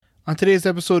On today's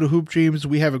episode of Hoop Dreams,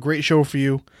 we have a great show for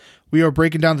you. We are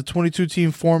breaking down the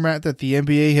 22-team format that the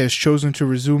NBA has chosen to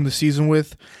resume the season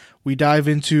with. We dive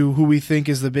into who we think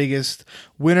is the biggest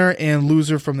winner and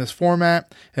loser from this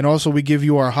format, and also we give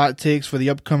you our hot takes for the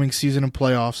upcoming season and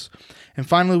playoffs. And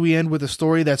finally, we end with a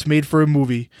story that's made for a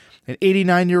movie. An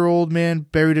 89-year-old man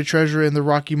buried a treasure in the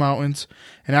Rocky Mountains,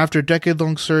 and after a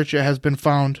decade-long search, it has been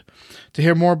found. To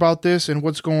hear more about this and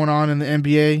what's going on in the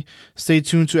NBA, stay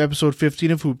tuned to episode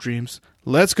 15 of Hoop Dreams.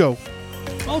 Let's go.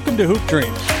 Welcome to Hoop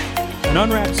Dreams, an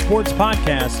unwrapped sports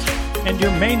podcast and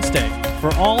your mainstay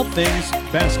for all things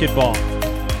basketball.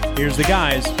 Here's the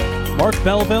guys, Mark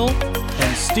Belleville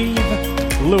and Steve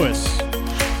Lewis.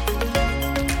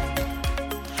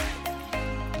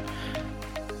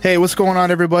 Hey, what's going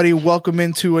on, everybody? Welcome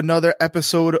into another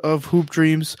episode of Hoop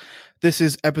Dreams. This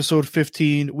is episode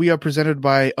 15. We are presented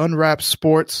by Unwrapped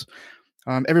Sports.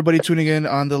 Everybody tuning in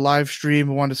on the live stream,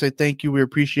 we want to say thank you. We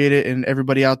appreciate it. And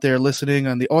everybody out there listening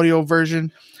on the audio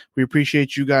version, we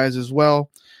appreciate you guys as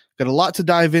well. Got a lot to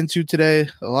dive into today,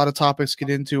 a lot of topics to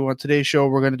get into. On today's show,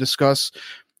 we're going to discuss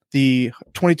the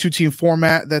 22-team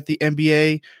format that the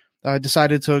NBA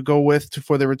decided to go with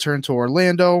for their return to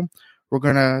Orlando. We're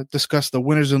going to discuss the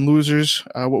winners and losers,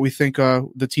 what we think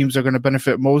the teams are going to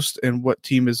benefit most and what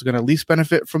team is going to least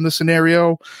benefit from the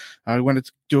scenario. We're going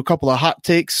to do a couple of hot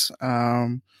takes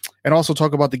and also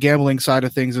talk about the gambling side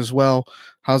of things as well.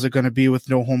 How's it going to be with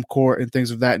no home court and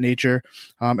things of that nature?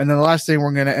 And then the last thing,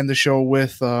 we're going to end the show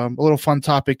with a little fun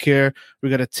topic here. We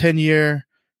got a 10-year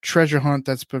treasure hunt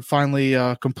that's been finally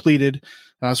completed.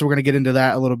 So we're going to get into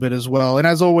that a little bit as well. And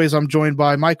as always, I'm joined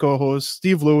by my co-host,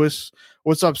 Steve Lewis.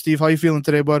 What's up, Steve? How you feeling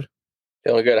today, bud?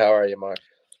 Feeling good. How are you, Mark?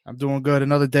 I'm doing good.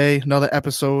 Another day, another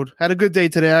episode. Had a good day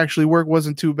today, actually. Work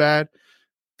wasn't too bad.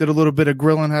 Did a little bit of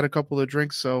grilling, had a couple of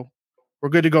drinks, so we're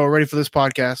good to go. Ready for this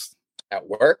podcast. At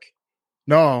work?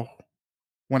 No,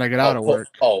 when I get out of work.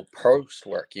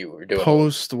 Post-work you were doing.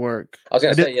 Post-work. I was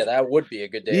going to say, yeah, that would be a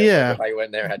good day. Yeah. If I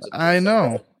went there, had I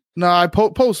know. No, I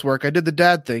post-work. I did the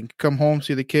dad thing. Come home,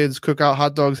 see the kids, cook out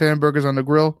hot dogs, hamburgers on the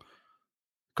grill,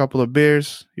 couple of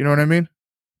beers. You know what I mean?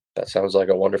 That sounds like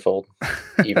a wonderful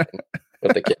evening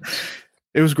with the kids.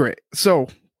 It was great. So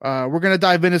we're going to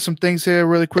dive into some things here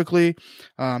really quickly.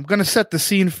 I'm going to set the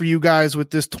scene for you guys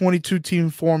with this 22-team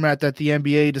format that the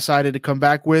NBA decided to come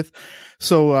back with.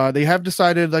 So they have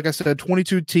decided, like I said,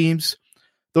 22 teams.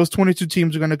 Those 22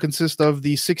 teams are going to consist of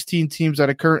the 16 teams that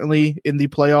are currently in the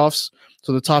playoffs.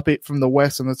 So the top 8 from the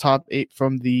West and the top 8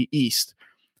 from the East.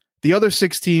 The other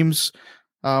 6 teams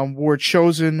were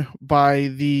chosen by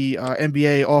the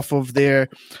NBA off of their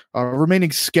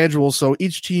remaining schedule. So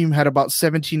each team had about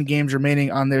 17 games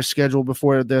remaining on their schedule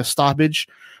before the stoppage.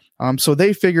 So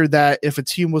they figured that if a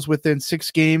team was within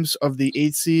 6 games of the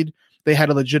 8th seed, they had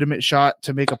a legitimate shot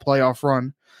to make a playoff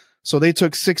run. So they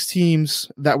took 6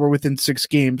 teams that were within 6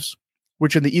 games,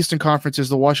 which in the Eastern Conference is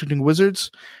the Washington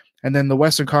Wizards. And then the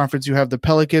Western Conference, you have the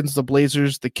Pelicans, the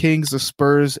Blazers, the Kings, the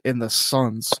Spurs, and the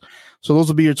Suns. So those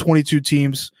will be your 22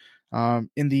 teams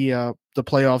in the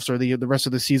playoffs or the rest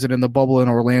of the season in the bubble in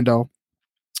Orlando.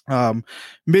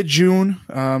 Mid-June,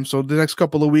 so the next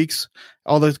couple of weeks,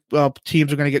 all the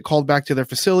teams are going to get called back to their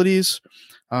facilities,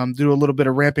 do a little bit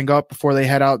of ramping up before they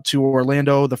head out to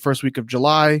Orlando the first week of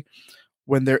July.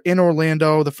 When they're in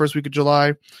Orlando the first week of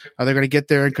July, they're going to get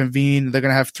there and convene. They're going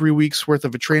to have 3 weeks worth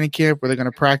of a training camp where they're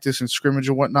going to practice and scrimmage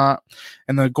and whatnot.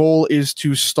 And the goal is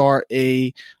to start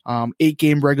a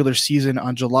 8-game regular season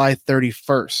on July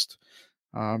 31st.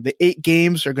 The 8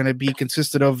 games are going to be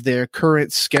consisted of their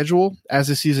current schedule as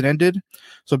the season ended.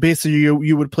 So basically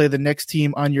you would play the next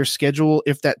team on your schedule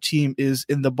if that team is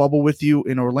in the bubble with you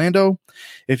in Orlando.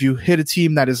 If you hit a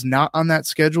team that is not on that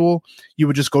schedule, you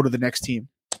would just go to the next team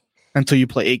until you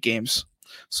play 8 games.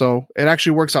 So it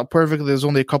actually works out perfectly. There's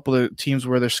only a couple of teams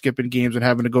where they're skipping games and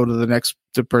having to go to the next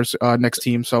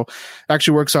team. So it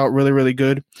actually works out really, really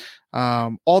good.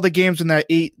 All the games in that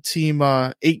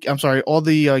all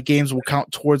the games will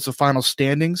count towards the final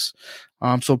standings.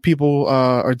 So people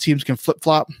or teams can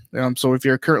flip-flop. So if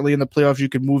you're currently in the playoffs, you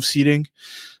can move seeding.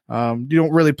 You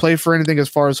don't really play for anything as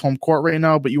far as home court right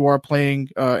now, but you are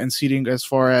playing in seeding as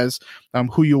far as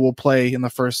who you will play in the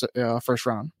first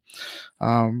round.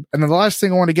 And then the last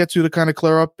thing I want to get to kind of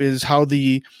clear up is how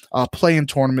the play-in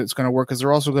tournament is going to work, because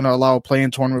they're also going to allow a play-in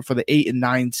tournament for the 8 and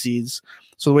 9 seeds.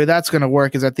 So the way that's going to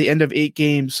work is at the end of 8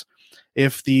 games,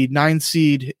 if the 9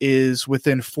 seed is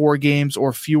within 4 games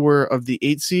or fewer of the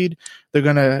 8 seed, they're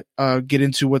going to get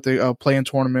into what the play-in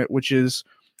tournament, which is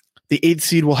the 8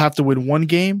 seed will have to win 1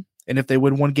 game. And if they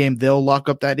win 1 game, they'll lock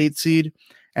up that 8 seed.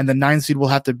 And the 9 seed will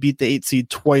have to beat the 8 seed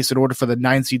twice in order for the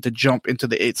 9 seed to jump into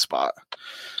the 8th spot.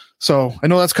 So I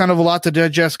know that's kind of a lot to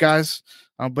digest, guys.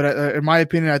 But in my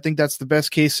opinion, I think that's the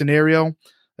best case scenario.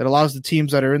 It allows the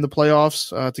teams that are in the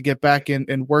playoffs to get back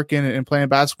and working and playing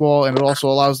basketball, and it also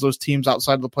allows those teams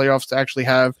outside of the playoffs to actually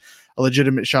have a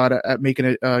legitimate shot at making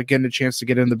it, getting a chance to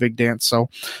get in the big dance. So,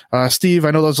 Steve,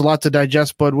 I know there's a lot to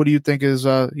digest, but what do you think is,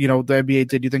 the NBA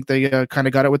did? Do you think they kind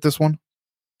of got it with this one?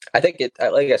 I think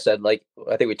like I said,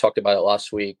 I think we talked about it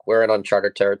last week. We're in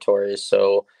uncharted territories,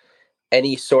 so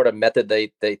any sort of method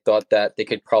they thought that they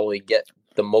could probably get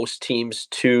the most teams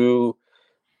to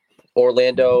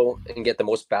Orlando and get the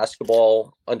most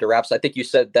basketball under wraps. I think you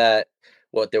said that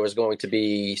there was going to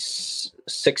be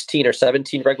 16 or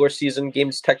 17 regular season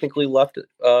games technically left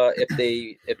if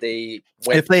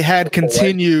they had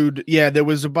continued. Yeah, there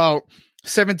was about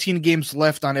 17 games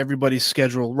left on everybody's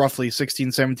schedule, roughly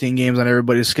 16, 17 games on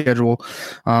everybody's schedule.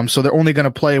 So they're only going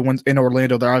to play when in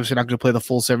Orlando. They're obviously not going to play the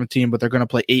full 17, but they're going to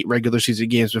play 8 regular season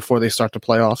games before they start the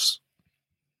playoffs.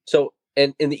 So,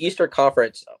 and in the Eastern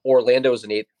Conference, Orlando is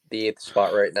the eighth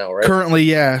spot right now, right? Currently,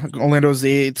 yeah. Orlando is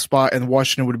the 8th spot, and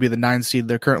Washington would be the 9th seed.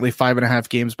 They're currently 5.5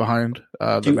 games behind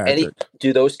the Magic.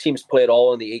 Do those teams play at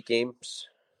all in the 8 games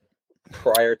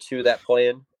prior to that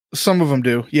play-in? Some of them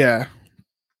do, yeah.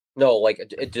 No,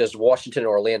 does Washington and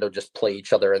Orlando just play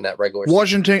each other in that regular season?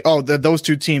 Washington, those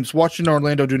two teams, Washington and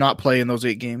Orlando, do not play in those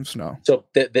 8 games. No. So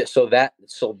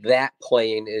that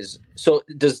playing is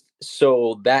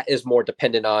that is more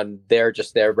dependent on their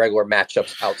regular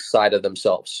matchups outside of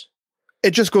themselves.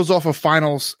 It just goes off of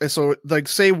finals. So,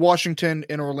 say Washington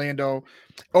and Orlando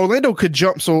could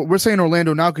jump. So we're saying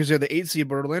Orlando now because they're the 8th seed,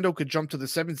 but Orlando could jump to the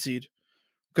 7th seed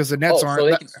because the Nets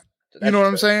aren't. You know what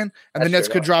I'm saying? And the Nets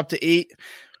could drop to 8.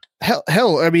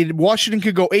 Hell, I mean, Washington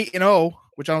could go 8-0,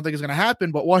 which I don't think is going to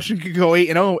happen, but Washington could go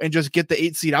 8-0 and just get the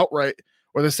 8th seed outright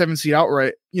or the 7th seed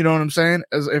outright. You know what I'm saying?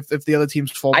 As if the other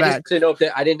teams fall back.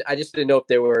 I just didn't know if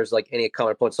there was any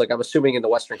common points. I'm assuming in the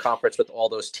Western Conference with all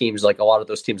those teams, a lot of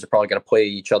those teams are probably going to play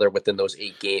each other within those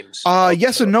 8 games.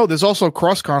 Yes and no. There's also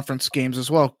cross conference games as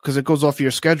well because it goes off of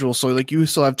your schedule. So you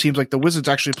still have teams like the Wizards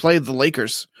actually play the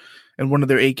Lakers in one of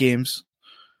their 8 games.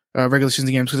 Regular season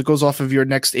games because it goes off of your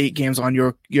next 8 games on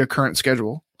your current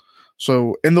schedule.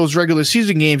 So in those regular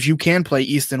season games, you can play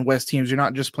East and West teams. You're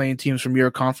not just playing teams from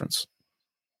your conference.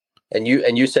 And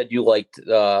you said you liked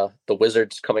the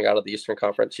Wizards coming out of the Eastern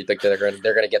Conference. You think they're going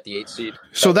to get the 8th seed?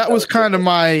 So that was kind of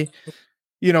my,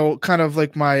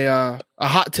 a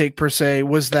hot take per se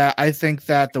was that I think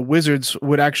that the Wizards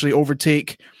would actually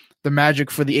overtake the Magic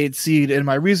for the 8th seed. And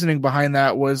my reasoning behind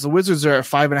that was the Wizards are at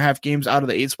 5.5 games out of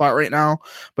the 8th spot right now,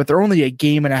 but they're only a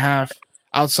game and a half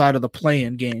outside of the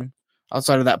play-in game,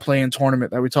 outside of that play-in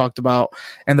tournament that we talked about.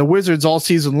 And the Wizards all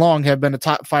season long have been a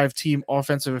top 5 team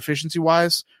offensive efficiency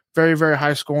wise, very, very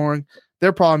high scoring.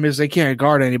 Their problem is they can't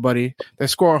guard anybody. They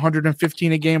score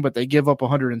 115 a game, but they give up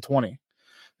 120.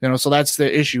 So that's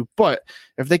the issue. But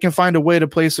if they can find a way to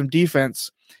play some defense,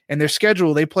 and their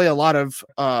schedule, they play a lot of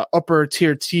upper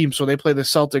tier teams. So they play the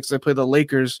Celtics, they play the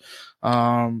Lakers,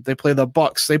 they play the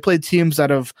Bucks. They play teams that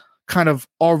have kind of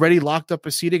already locked up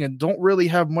a seeding and don't really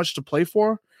have much to play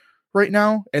for right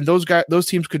now. And those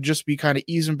teams could just be kind of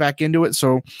easing back into it.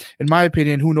 So in my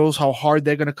opinion, who knows how hard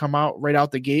they're going to come out right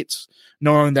out the gates,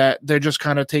 knowing that they're just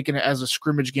kind of taking it as a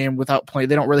scrimmage game without playing.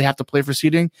 They don't really have to play for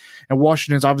seeding. And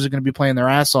Washington's obviously going to be playing their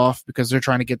ass off because they're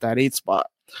trying to get that 8th spot.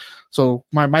 So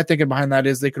my thinking behind that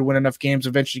is they could win enough games,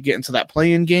 eventually get into that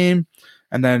play-in game,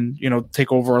 and then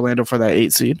take over Orlando for that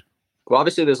 8th seed. Well,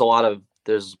 obviously there's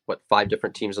 5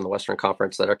 different teams in the Western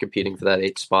Conference that are competing for that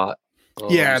 8th spot.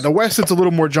 The West it's a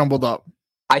little more jumbled up.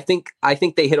 I think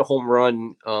they hit a home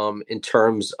run in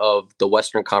terms of the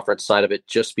Western Conference side of it,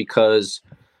 just because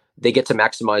they get to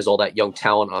maximize all that young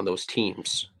talent on those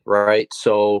teams, right?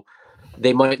 So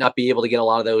they might not be able to get a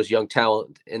lot of those young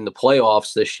talent in the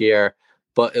playoffs this year,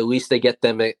 but at least they get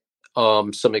them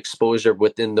some exposure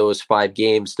within those 5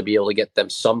 games to be able to get them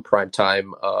some prime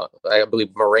time. I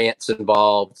believe Morant's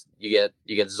involved. You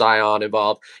get Zion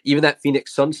involved. Even that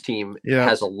Phoenix Suns team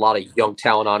has a lot of young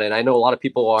talent on it. I know a lot of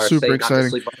people are saying not to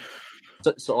sleep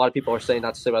on. So a lot of people are saying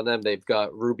not to sleep on them. They've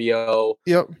got Rubio,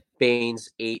 Baines,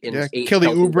 8 and 8. Kelly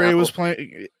Oubre was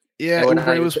playing. Yeah,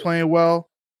 Oubre was playing well.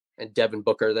 And Devin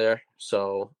Booker there.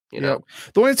 So, the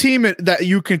only team that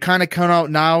you can kind of count out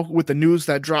now with the news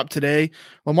that dropped today,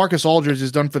 Marcus Aldridge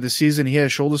is done for the season. He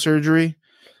has shoulder surgery.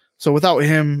 So without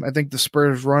him, I think the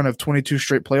Spurs run of 22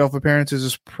 straight playoff appearances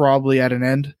is probably at an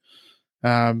end.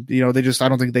 I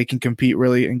don't think they can compete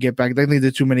really and get back. They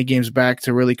need too many games back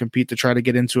to really compete to try to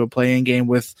get into a play-in game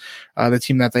with the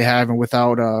team that they have and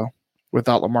without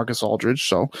LaMarcus Aldridge.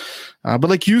 So, but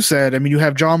like you said, I mean, you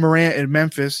have John Morant in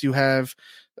Memphis. You have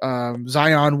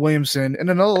Zion Williamson, and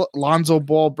another Lonzo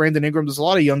Ball, Brandon Ingram. There's a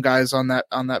lot of young guys on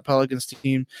that Pelicans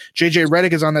team. JJ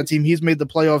Redick is on that team. He's made the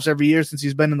playoffs every year since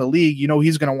he's been in the league. You know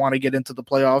he's going to want to get into the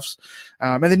playoffs.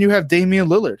 And then you have Damian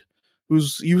Lillard, we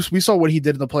saw what he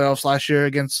did in the playoffs last year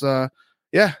against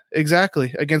against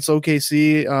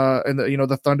OKC and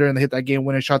the Thunder, and they hit that game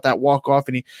winning shot, that walk off,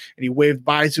 and he waved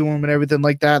bye to him and everything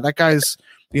like that. That guy's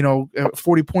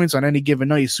 40 points on any given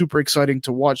night. He's super exciting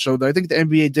to watch. So I think the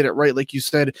NBA did it right, like you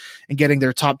said, in getting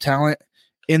their top talent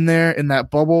in there in that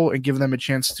bubble and giving them a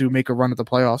chance to make a run at the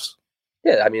playoffs.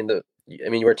 Yeah,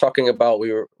 we were talking about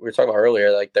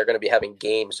earlier, like they're going to be having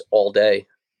games all day,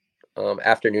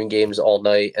 afternoon games all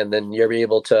night, and then you're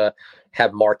able to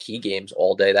have marquee games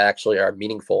all day that actually are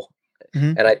meaningful.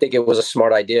 Mm-hmm. And I think it was a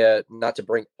smart idea not to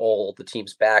bring all the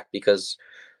teams back, because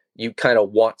you kind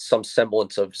of want some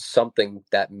semblance of something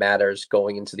that matters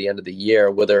going into the end of the year,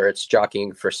 whether it's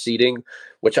jockeying for seeding,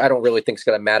 which I don't really think is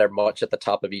going to matter much at the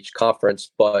top of each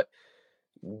conference, but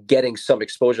getting some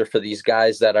exposure for these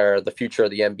guys that are the future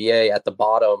of the NBA at the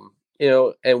bottom,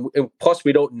 and plus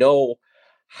we don't know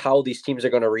how these teams are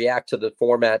going to react to the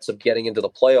formats of getting into the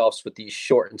playoffs with these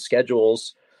shortened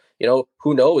schedules.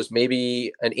 Who knows?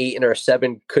 Maybe an 8 or a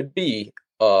 7 could be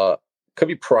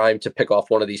primed to pick off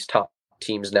one of these top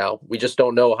teams now. We just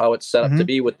don't know how it's set up to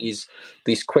be with these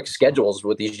quick schedules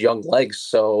with these young legs.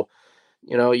 So,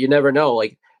 you never know.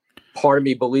 Like, part of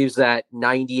me believes that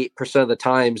 98% of the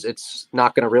times it's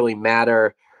not going to really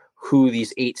matter who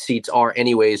these 8 seeds are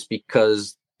anyways,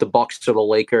 because the Bucks or the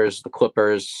Lakers, the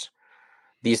Clippers,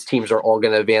 these teams are all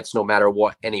going to advance no matter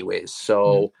what anyways.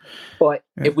 So, but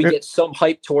if we get some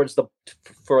hype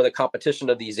for the competition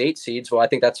of these 8 seeds, well, I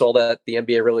think that's all that the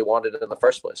NBA really wanted in the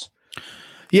first place.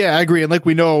 Yeah, I agree. And like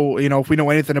we know, if we know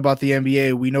anything about the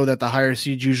NBA, we know that the higher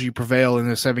seeds usually prevail in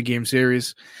a 7-game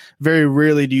series. Very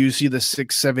rarely do you see the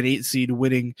 6, 7, 8 seed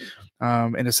winning in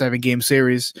a 7-game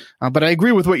series. But I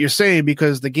agree with what you're saying,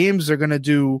 because the games are going to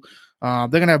do they're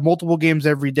going to have multiple games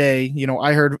every day.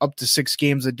 I heard up to 6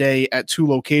 games a day at 2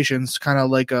 locations, kind of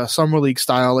like a summer league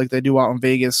style, like they do out in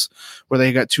Vegas, where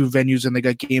they got 2 venues and they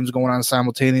got games going on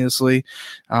simultaneously.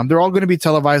 They're all going to be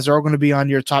televised. They're all going to be on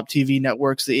your top TV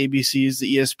networks, the ABCs,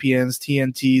 the ESPNs,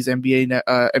 TNTs, NBA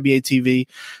TV.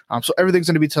 So everything's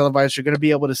going to be televised. You're going to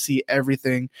be able to see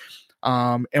everything.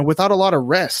 And without a lot of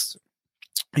rest.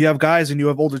 You have guys and you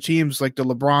have older teams like the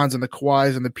LeBrons and the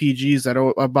Kawhis and the PGs that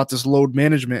are about this load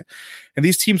management. And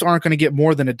these teams aren't going to get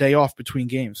more than a day off between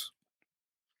games.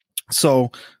 So,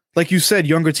 like you said,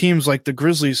 younger teams like the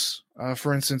Grizzlies,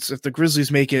 for instance, if the Grizzlies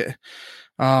make it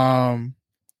into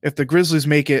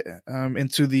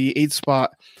the 8th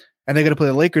spot and they're going to play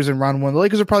the Lakers in round 1, the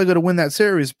Lakers are probably going to win that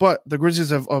series, but the Grizzlies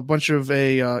have a bunch of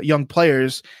young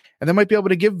players, and they might be able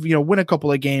to win a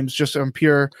couple of games just on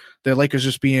pure the Lakers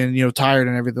just being, tired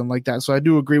and everything like that. So I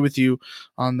do agree with you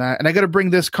on that. And I got to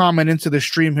bring this comment into the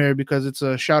stream here because it's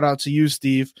a shout out to you,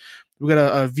 Steve. We got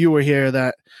a viewer here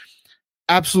that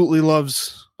absolutely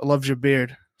loves your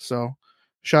beard. So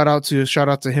shout out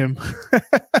to him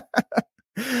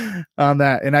on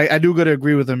that. And I do got to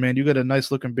agree with him, man. You got a nice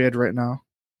looking beard right now.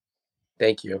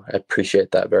 Thank you. I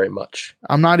appreciate that very much.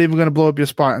 I'm not even going to blow up your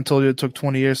spot until it took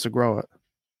 20 years to grow it.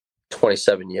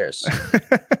 27 years.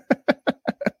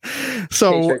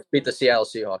 So Patriots beat the Seattle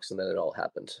Seahawks and then it all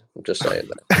happened. I'm just saying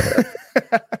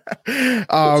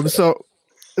that.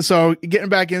 So getting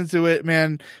back into it,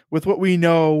 man, with what we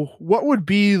know, what would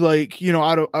be like,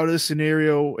 out of this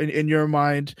scenario in your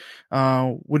mind,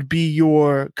 would be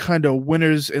your kind of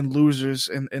winners and losers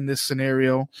in this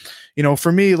scenario?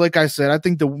 For me, like I said, I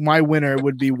think my winner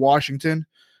would be Washington,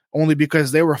 only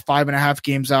because they were 5.5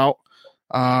 games out.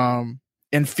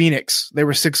 In Phoenix, they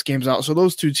were 6 games out. So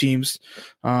those 2 teams,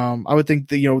 I would think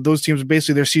that, those teams,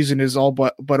 basically their season is all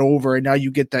but over. And now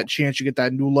you get that chance, you get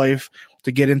that new life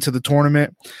to get into the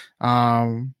tournament.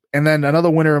 And then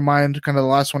another winner of mine, kind of the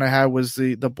last one I had, was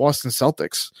the Boston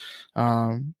Celtics.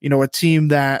 A team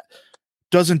that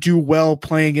doesn't do well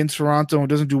playing in Toronto and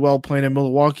doesn't do well playing in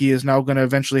Milwaukee is now going to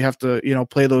eventually have to,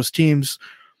 play those teams,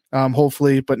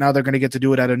 hopefully. But now they're going to get to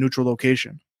do it at a neutral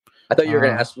location. I thought you were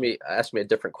going to ask me a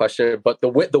different question, but the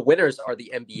winners are the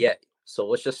NBA. So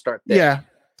let's just start there. Yeah,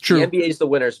 true. The NBA is the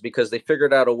winners because they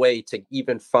figured out a way to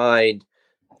even find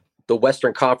the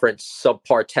Western Conference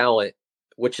subpar talent,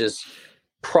 which is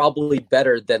probably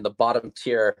better than the bottom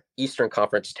tier Eastern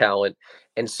Conference talent,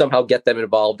 and somehow get them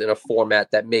involved in a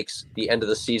format that makes the end of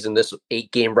the season, this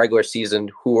 8-game regular season,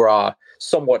 hoorah,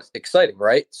 somewhat exciting,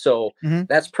 right? So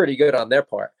that's pretty good on their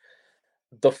part.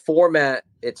 The format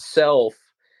itself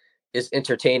is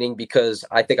entertaining because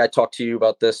I think I talked to you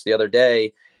about this the other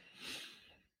day.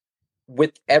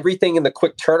 with everything in the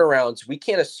quick turnarounds, we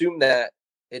can't assume that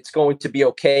it's going to be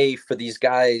okay for these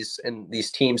guys and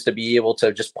these teams to be able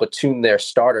to just platoon their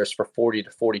starters for 40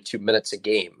 to 42 minutes a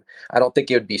game. I don't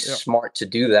think it would be smart to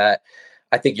do that.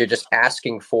 I think you're just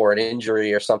asking for an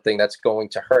injury or something that's going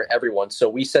to hurt everyone. So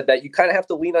we said that you kind of have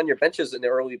to lean on your benches in the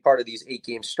early part of these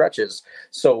 8-game stretches.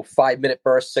 So 5-minute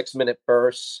bursts, 6-minute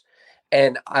bursts.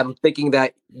 And I'm thinking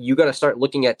that you got to start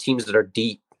looking at teams that are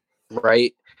deep,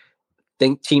 right?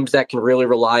 Think teams that can really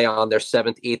rely on their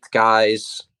 7th, 8th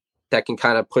guys that can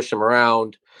kind of push them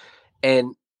around.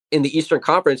 And in the Eastern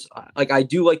Conference, like I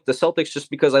do like the Celtics just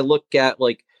because I look at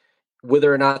like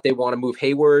whether or not they want to move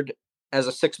Hayward as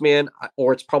a 6-man,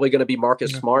 or it's probably going to be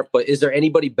Marcus Smart. But is there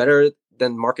anybody better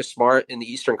than Marcus Smart in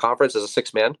the Eastern Conference as a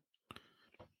 6-man?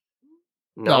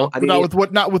 No, I mean,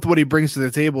 not with what he brings to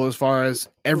the table as far as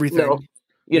everything. No,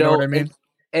 you know what I mean?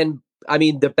 And I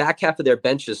mean, the back half of their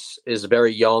bench is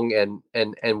very young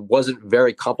and wasn't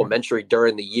very complimentary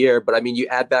during the year. But I mean, you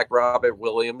add back Robert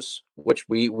Williams, which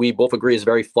we both agree is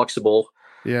very flexible.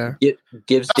 Yeah, it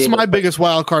gives. That's my biggest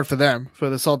wild card for them, for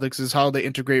the Celtics, is how they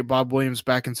integrate Bob Williams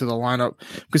back into the lineup,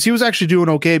 because he was actually doing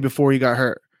okay before he got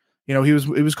hurt. You know, he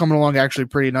was coming along actually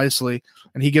pretty nicely,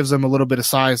 and he gives them a little bit of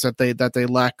size that they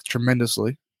lack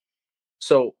tremendously.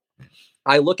 So,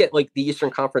 I look at like the Eastern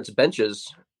Conference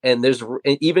benches. And there's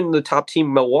even the top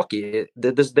team, Milwaukee,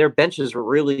 their bench is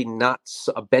really not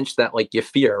a bench that like you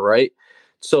fear, right?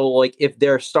 So like if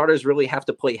their starters really have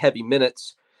to play heavy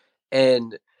minutes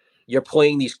and you're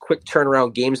playing these quick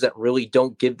turnaround games that really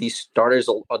don't give these starters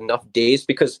enough days,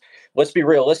 because let's be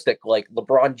realistic, like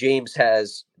LeBron James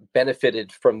has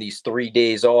benefited from these 3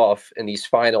 days off in these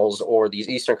finals or these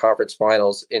Eastern Conference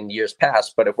finals in years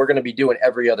past. But if we're going to be doing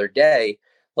every other day,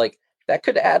 like that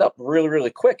could add up really, really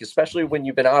quick, especially when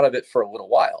you've been out of it for a little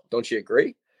while. Don't you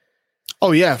agree?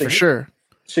 Oh, yeah, for sure.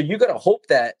 So you got to hope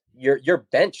that your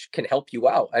bench can help you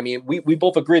out. I mean, we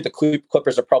both agree the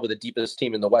Clippers are probably the deepest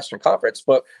team in the Western Conference.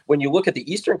 But when you look at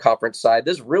the Eastern Conference side,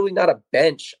 there's really not a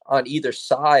bench on either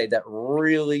side that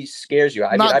really scares you.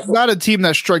 Not a team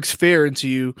that strikes fear into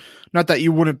you. Not that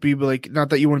you wouldn't be able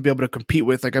to compete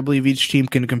with. Like, I believe each team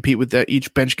can compete with that.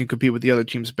 Each bench can compete with the other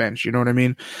team's bench. You know what I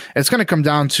mean? It's going to come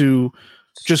down to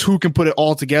just who can put it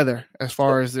all together as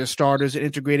far as their starters and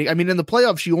integrating. I mean, in the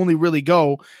playoffs,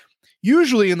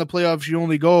 usually in the playoffs, you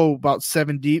only go about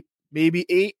 7 deep, maybe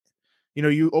 8. You know,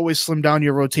 you always slim down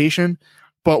your rotation.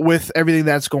 But with everything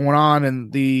that's going on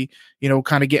and the,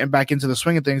 kind of getting back into the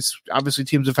swing of things, obviously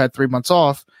teams have had 3 months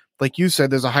off. Like you said,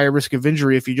 there's a higher risk of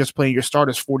injury if you're just playing your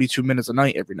starters 42 minutes a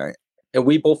night every night. And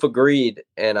we both agreed,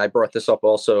 and I brought this up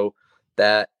also,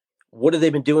 that what have they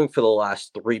been doing for the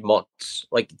last 3 months?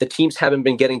 Like, the teams haven't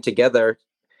been getting together.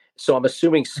 So I'm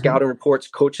assuming scouting reports,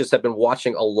 coaches have been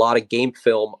watching a lot of game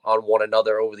film on one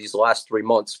another over these last 3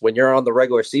 months. When you're on the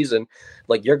regular season,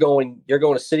 like you're going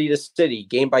city to city,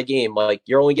 game by game. Like,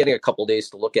 you're only getting a couple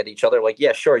days to look at each other. Like,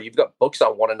 yeah, sure, you've got books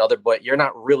on one another, but you're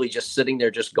not really just sitting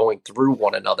there just going through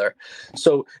one another.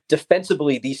 So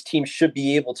defensively, these teams should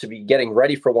be able to be getting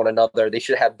ready for one another. They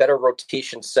should have better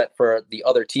rotation set for the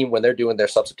other team when they're doing their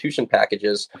substitution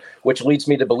packages, which leads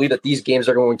me to believe that these games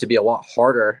are going to be a lot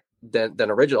harder than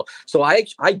original. So I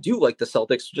do like the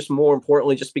Celtics, just more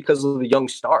importantly, just because of the young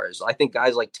stars. I think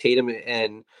guys like Tatum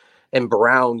and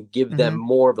Brown give them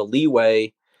more of a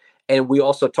leeway. And we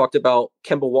also talked about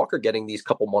Kemba Walker getting these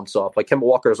couple months off. Like, Kemba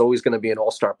Walker is always going to be an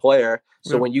all-star player.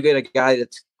 So when you get a guy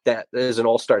that is an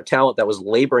all-star talent that was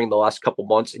laboring the last couple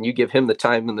months, and you give him the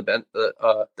time and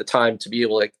the time to be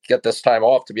able to get this time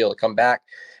off to be able to come back,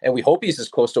 and we hope he's as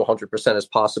close to 100% as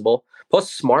possible.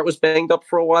 Plus, Smart was banged up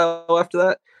for a while after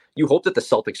that. You hope that the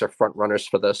Celtics are front runners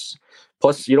for this.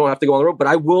 Plus, you don't have to go on the road. But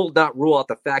I will not rule out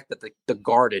the fact that the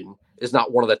Garden is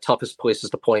not one of the toughest places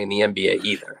to play in the NBA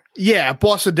either. Yeah,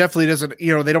 Boston definitely doesn't,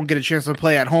 they don't get a chance to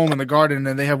play at home in the Garden,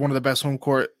 and they have one of the best home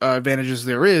court advantages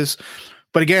there is.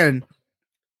 But again,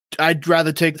 I'd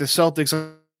rather take the Celtics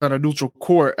on a neutral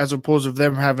court as opposed to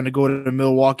them having to go to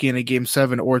Milwaukee in a Game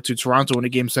 7 or to Toronto in a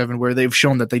Game 7, where they've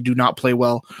shown that they do not play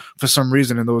well for some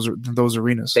reason in those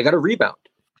arenas. They got to rebound.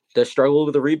 They struggle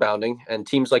with the rebounding, and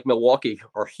teams like Milwaukee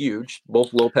are huge.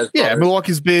 Both Lopez brothers. Yeah,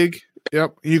 Milwaukee's big.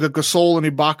 Yep. You got Gasol and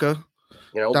Ibaka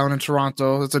down in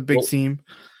Toronto. That's a big team.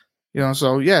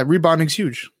 So yeah, rebounding's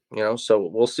huge. So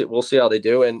we'll see how they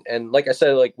do. And like I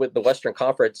said, like with the Western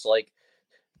Conference, like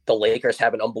the Lakers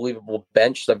have an unbelievable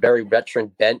bench, a very veteran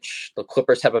bench. The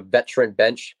Clippers have a veteran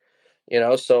bench.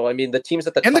 So I mean, the teams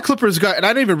at the top. The Clippers and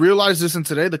I didn't even realize this in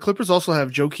today. The Clippers also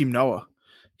have Joakim Noah.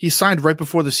 He signed right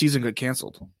before the season got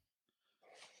canceled.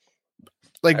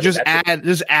 Like, just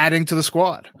adding to the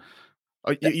squad.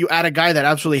 You add a guy that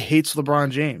absolutely hates LeBron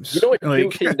James. You know what?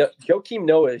 Joakim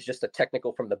Noah is just a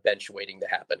technical from the bench waiting to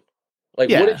happen. What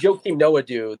did Joakim Noah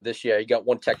do this year? He got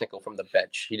one technical from the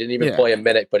bench. He didn't even play a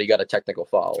minute, but he got a technical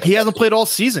foul. He hasn't played all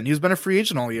season. He's been a free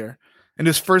agent all year. And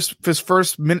his first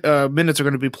minutes are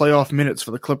going to be playoff minutes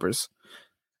for the Clippers.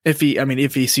 If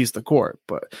he sees the court.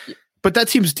 But that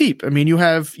team's deep. I mean, you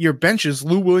have your benches,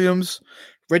 Lou Williams,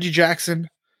 Reggie Jackson,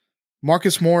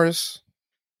 Marcus Morris,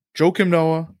 Joakim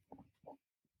Noah.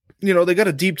 They got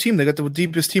a deep team. They got the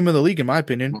deepest team in the league, in my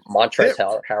opinion.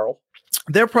 Montrezl Harrell.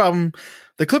 Their problem,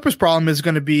 the Clippers' problem, is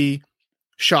going to be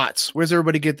shots. Where's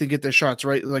everybody get their shots,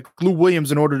 right? Like Lou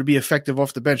Williams, in order to be effective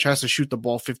off the bench, has to shoot the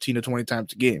ball 15 to 20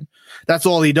 times a game. That's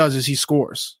all he does is he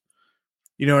scores.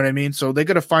 You know what I mean? So they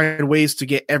got to find ways to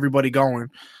get everybody going.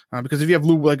 Because if you have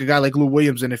a guy like Lou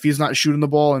Williams, and if he's not shooting the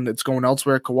ball and it's going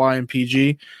elsewhere, Kawhi and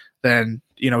PG, then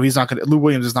he's not going to. Lou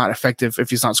Williams is not effective if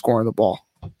he's not scoring the ball.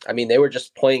 I mean, they were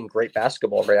just playing great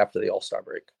basketball right after the All-Star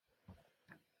break.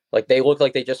 Like they look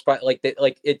like they just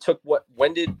it took what?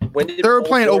 When did they were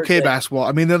playing okay basketball?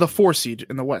 I mean, they're the 4 seed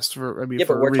in the West but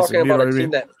we're talking about a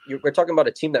team we're talking about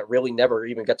a team that really never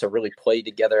even got to really play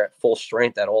together at full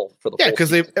strength at all for the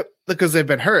because they've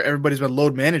been hurt. Everybody's been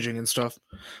load managing and stuff.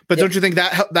 But don't you think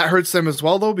that hurts them as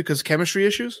well though because chemistry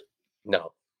issues?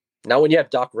 No, not when you have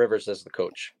Doc Rivers as the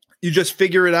coach. You just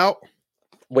figure it out.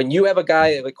 When you have a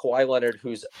guy like Kawhi Leonard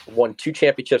who's won 2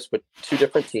 championships with 2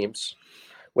 different teams.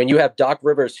 When you have Doc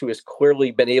Rivers, who has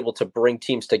clearly been able to bring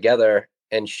teams together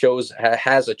and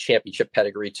has a championship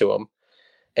pedigree to him,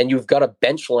 and you've got a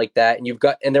bench like that,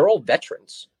 and they're all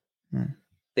veterans.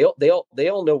 They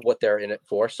all know what they're in it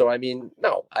for. So I mean,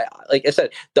 no, like I said,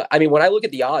 when I look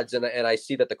at the odds and I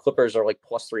see that the Clippers are like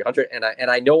plus 300,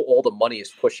 and I know all the money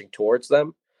is pushing towards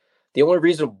them. The only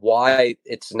reason why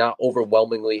it's not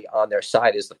overwhelmingly on their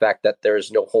side is the fact that there is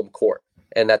no home court.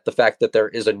 And that the fact that there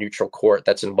is a neutral court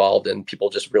that's involved and people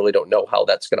just really don't know how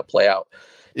that's going to play out.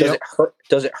 Does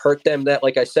it hurt them that,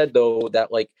 like I said, though,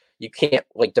 that like you can't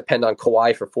like depend on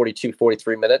Kawhi for 42,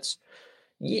 43 minutes?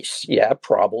 Yes, yeah,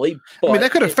 probably. But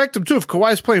that could affect him too. If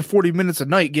Kawhi's playing 40 minutes a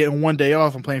night, getting one day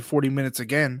off and playing 40 minutes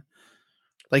again,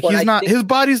 like his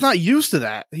body's not used to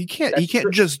that. He can't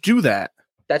just do that.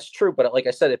 That's true, but like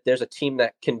I said, if there's a team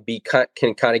that can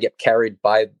kind of get carried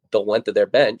by the length of their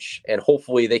bench, and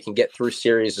hopefully they can get through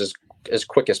series as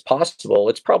quick as possible,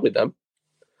 it's probably them.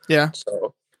 Yeah.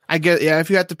 So I get if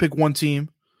you had to pick one team.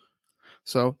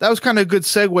 So that was kind of a good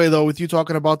segue though, with you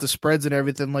talking about the spreads and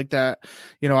everything like that.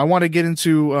 I want to get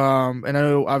into and I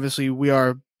know obviously we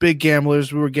are big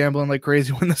gamblers. We were gambling like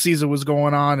crazy when the season was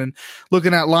going on and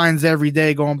looking at lines every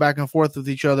day, going back and forth with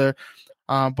each other.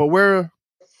 But we're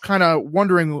kind of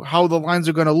wondering how the lines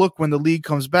are going to look when the league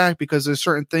comes back, because there's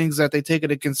certain things that they take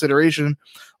into consideration,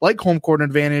 like home court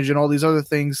advantage and all these other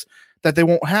things that they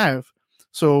won't have.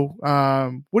 So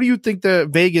what do you think that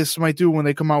Vegas might do when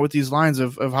they come out with these lines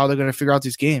of how they're going to figure out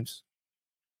these games?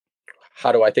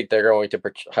 How do I think they're going to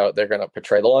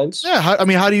portray the lines? Yeah.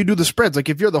 How do you do the spreads? Like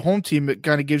if you're the home team, it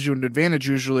kind of gives you an advantage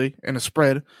usually in a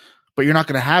spread, but you're not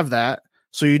going to have that.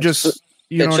 So you just...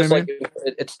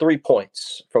 It's 3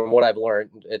 points from what I've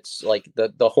learned. It's like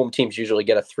the home teams usually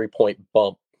get a 3-point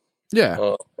bump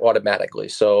automatically.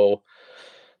 So,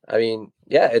 I mean,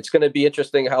 it's going to be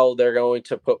interesting how they're going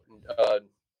to put,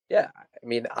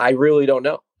 I really don't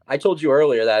know. I told you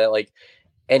earlier that like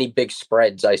any big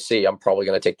spreads I see, I'm probably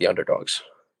going to take the underdogs,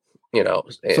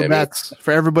 So that's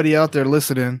for everybody out there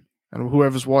listening and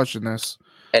whoever's watching this.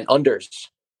 And unders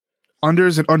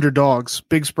and underdogs,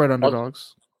 big spread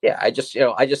underdogs. Yeah, I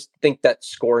just think that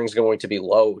scoring is going to be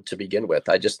low to begin with.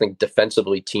 I just think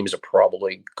defensively teams are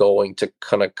probably going to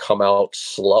kind of come out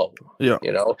slow. Yeah.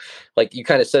 Like you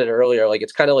kind of said it earlier, like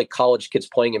it's kind of like college kids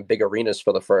playing in big arenas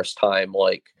for the first time.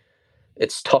 Like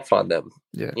it's tough on them.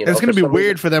 Yeah. It's going to be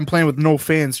weird for them playing with no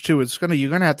fans too. You're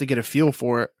going to have to get a feel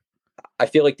for it. I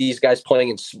feel like these guys playing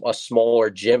in a smaller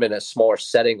gym in a smaller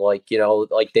setting, like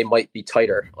they might be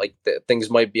tighter, like things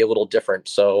might be a little different.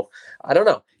 So I don't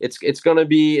know. It's gonna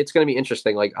be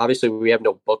interesting. Like obviously we have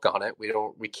no book on it.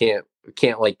 We can't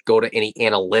like go to any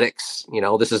analytics.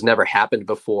 This has never happened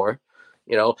before.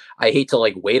 I hate to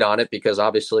like wait on it because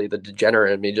obviously the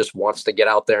degenerate in me just wants to get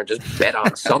out there and just bet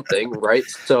on something, right?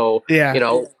 So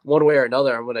one way or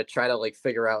another, I'm gonna try to like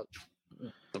figure out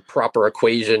the proper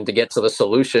equation to get to the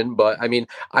solution. But I mean,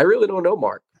 I really don't know,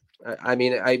 Mark. I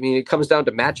mean, it comes down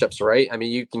to matchups, right? I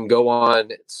mean, you can go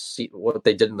on see what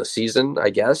they did in the season, I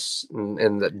guess,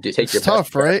 and take your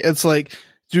tough, right? It's like,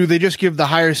 do they just give the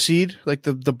higher seed, like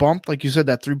the bump, like you said,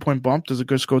 that 3-point bump? Does it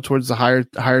just go towards the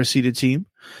higher seeded team?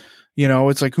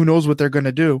 It's like, who knows what they're going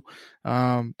to do.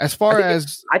 As far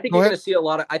as I think you're going to see a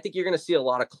lot of. I think you're going to see a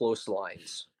lot of close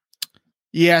lines.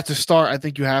 Yeah, to start, I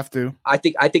think you have to. I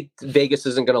think Vegas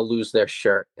isn't going to lose their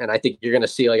shirt, and I think you're going to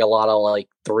see like a lot of like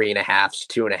 3.5s,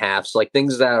 2.5s, like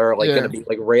things that are like going to be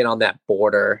like right on that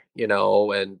border,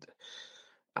 And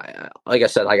like I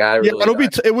said, like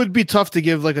it would be tough to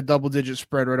give like a double-digit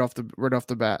spread right off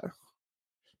the bat.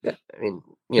 Yeah, I mean,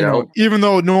 even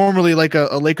though normally like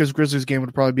a Lakers Grizzlies game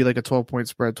would probably be like a 12-point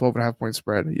spread, 12.5-point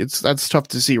spread. That's tough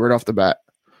to see right off the bat.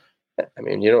 I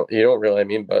mean, you don't really. I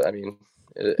mean, but I mean,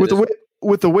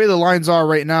 with the way the lines are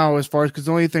right now, as far as because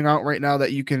the only thing out right now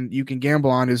that you can gamble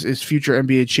on is future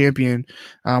NBA champion.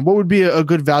 What would be a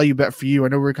good value bet for you? I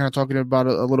know we were kind of talking about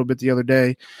it a little bit the other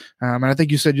day, and I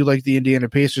think you said you like the Indiana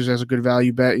Pacers as a good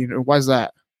value bet. Why is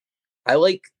that? I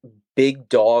like big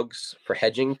dogs for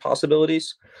hedging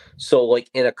possibilities. So, like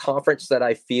in a conference that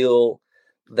I feel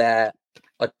that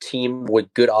a team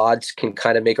with good odds can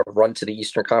kind of make a run to the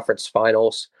Eastern Conference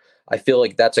Finals. I feel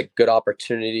like that's a good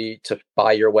opportunity to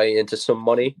buy your way into some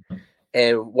money.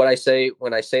 And when I say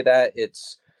that,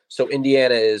 it's so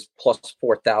Indiana is plus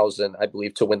 4,000, I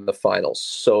believe, to win the finals.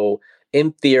 So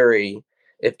in theory,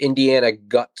 if Indiana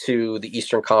got to the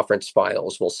Eastern Conference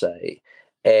Finals, we'll say,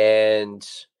 and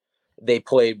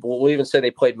we'll even say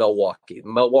they played Milwaukee.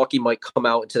 Milwaukee might come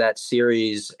out into that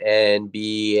series and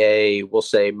be we'll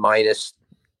say, minus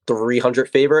 300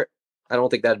 favorite. I don't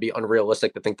think that'd be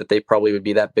unrealistic to think that they probably would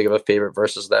be that big of a favorite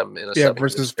versus them in a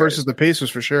versus the Pacers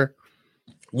for sure.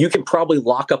 You can probably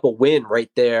lock up a win right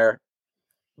there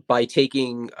by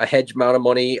taking a hedge amount of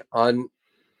money on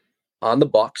the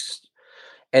Bucks,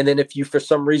 and then if you for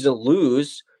some reason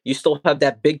lose, you still have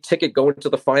that big ticket going to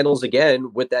the finals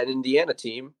again with that Indiana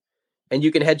team, and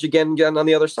you can hedge again on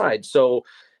the other side. So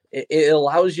it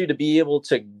allows you to be able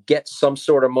to get some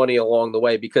sort of money along the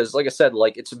way because, like I said,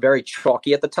 like it's very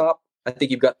chalky at the top. I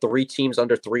think you've got 3 teams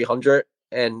under 300,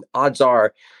 and odds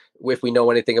are, if we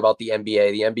know anything about the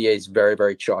NBA is very,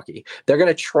 very chalky. They're going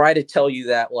to try to tell you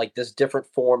that like this different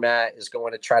format is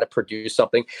going to try to produce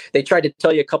something. They tried to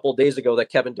tell you a couple of days ago that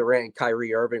Kevin Durant and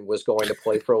Kyrie Irving was going to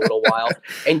play for a little while,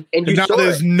 and you now saw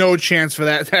there's no chance for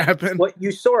that to happen. What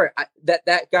you saw it,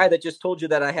 that guy that just told you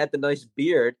that I had the nice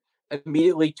beard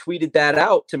immediately tweeted that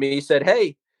out to me. He said,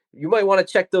 "Hey, you might want to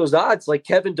check those odds. Like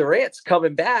Kevin Durant's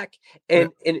coming back."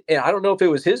 And I don't know if it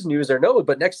was his news or no,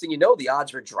 but next thing you know, the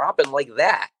odds were dropping like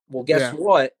that. Well, guess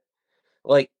what?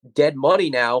 Like dead money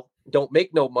now don't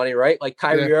make no money, right? Like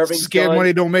Kyrie Irving. Scared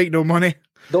money don't make no money.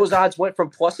 Those odds went from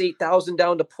plus 8,000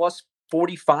 down to plus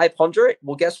 4,500.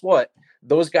 Well, guess what?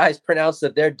 Those guys pronounced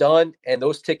that they're done and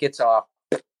those tickets are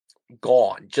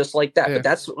gone just like that. But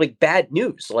that's like bad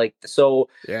news. Like, so,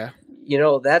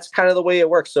 that's kind of the way it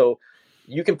works. So,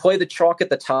 you can play the chalk at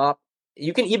the top.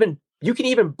 You can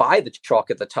even buy the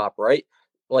chalk at the top, right?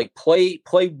 Like play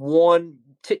one,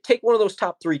 take one of those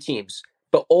top 3 teams,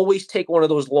 but always take one of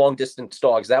those long distance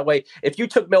dogs. That way, if you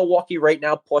took Milwaukee right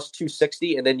now plus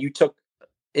 260, and then you took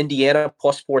Indiana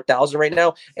plus 4,000 right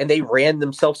now, and they ran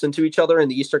themselves into each other in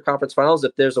the Eastern Conference Finals,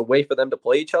 if there's a way for them to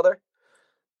play each other,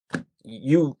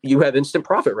 you have instant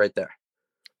profit right there.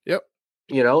 Yep.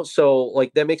 So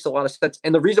like that makes a lot of sense.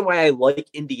 And the reason why I like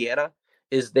Indiana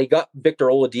is they got Victor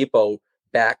Oladipo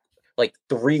back like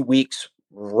 3 weeks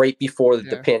right before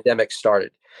the pandemic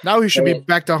started. Now he should be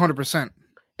back to 100%.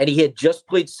 And he had just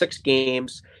played 6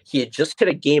 games. He had just hit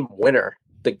a game winner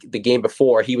the game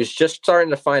before. He was just starting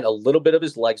to find a little bit of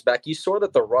his legs back. You saw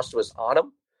that the rust was on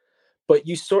him, but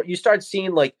you started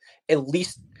seeing like at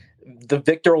least the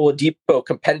Victor Oladipo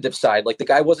competitive side. Like the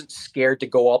guy wasn't scared to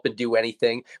go up and do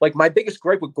anything. Like my biggest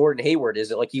gripe with Gordon Hayward is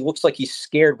that like he looks like he's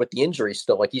scared with the injury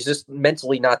still. Like he's just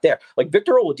mentally not there. Like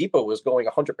Victor Oladipo was going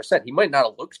 100%. He might not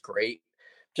have looked great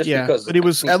because, but he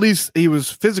was at least he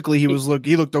was physically he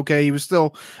looked okay. He was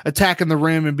still attacking the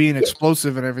rim and being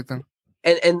explosive and everything.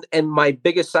 And my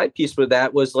biggest side piece with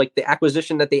that was like the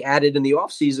acquisition that they added in the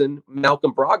offseason,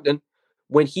 Malcolm Brogdon.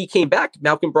 When he came back,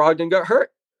 Malcolm Brogdon got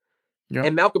hurt. Yep.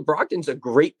 And Malcolm Brogdon's a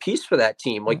great piece for that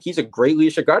team. Like he's a great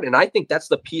leadership guard. And I think that's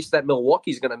the piece that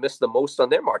Milwaukee's going to miss the most on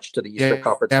their march to the Eastern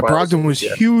Conference. Yeah, Brogdon was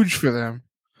huge for them.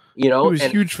 He was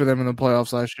huge for them in the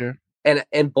playoffs last year.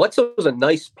 And Bledsoe was a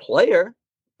nice player,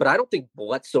 but I don't think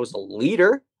Bledsoe's a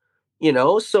leader,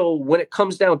 So when it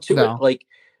comes down to it,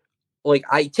 like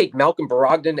I take Malcolm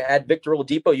Brogdon, add Victor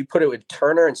Oladipo, you put it with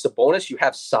Turner and Sabonis, you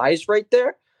have size right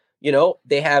there.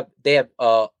 They have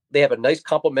a nice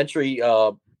complementary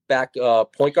back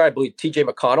point guard, I believe TJ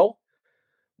McConnell.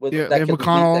 They have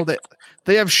McConnell.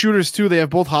 They have shooters too. They have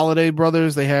both Holiday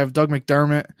brothers. They have Doug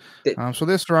McDermott. So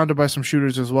they're surrounded by some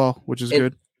shooters as well, which is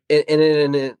good. And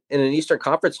in an Eastern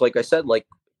Conference, like I said, like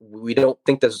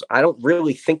I don't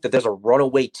really think that there's a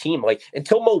runaway team. Like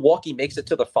until Milwaukee makes it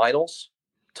to the finals,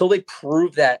 till they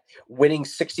prove that winning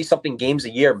 60 something games a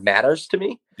year matters to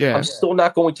me, I'm still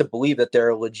not going to believe that they're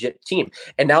a legit team.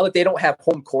 And now that they don't have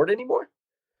home court anymore,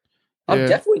 I'm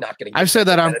definitely not going to. I've said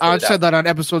that on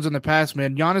episodes in the past,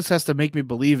 man. Giannis has to make me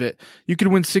believe it. You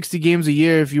can win 60 games a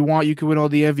year if you want. You can win all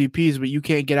the MVPs, but you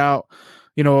can't get out,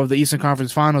 of the Eastern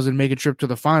Conference Finals and make a trip to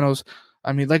the finals.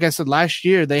 I mean, like I said, last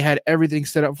year they had everything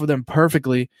set up for them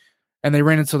perfectly, and they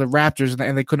ran into the Raptors,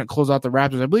 and they couldn't close out the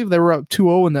Raptors. I believe they were up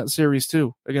 2-0 in that series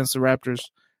too against the Raptors,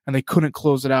 and they couldn't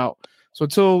close it out. So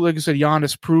until, like I said,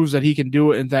 Giannis proves that he can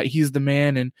do it and that he's the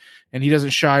man and he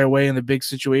doesn't shy away in the big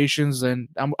situations, then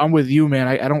I'm with you, man.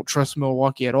 I don't trust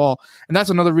Milwaukee at all. And that's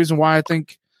another reason why I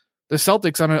think the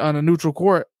Celtics on a neutral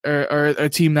court are a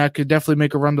team that could definitely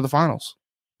make a run to the finals.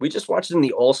 We just watched in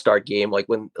the All-Star game,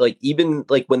 when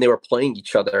they were playing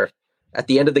each other at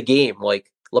the end of the game,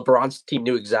 like LeBron's team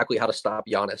knew exactly how to stop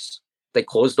Giannis. They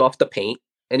closed off the paint.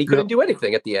 And he couldn't do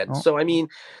anything at the end. So, I mean,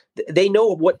 they know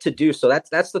what to do. So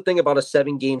that's the thing about a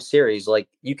 7-game series. Like,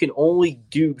 you can only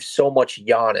do so much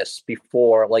Giannis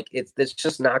before, it's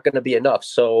just not going to be enough.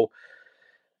 So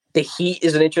the Heat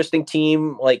is an interesting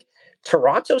team. Like,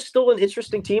 Toronto's still an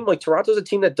interesting team. Like, Toronto's a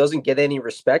team that doesn't get any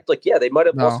respect. Like, yeah, they might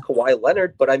have lost Kawhi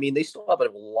Leonard, but I mean, they still have a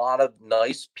lot of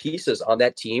nice pieces on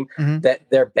that team. That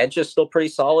their bench is still pretty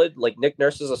solid. Like, Nick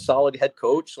Nurse is a solid head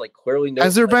coach. Like, clearly knows.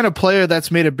 Has there been a player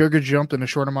that's made a bigger jump in a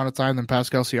short amount of time than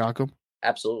Pascal Siakam?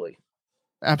 Absolutely.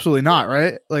 Absolutely not,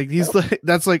 right? Like,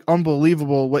 that's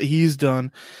unbelievable what he's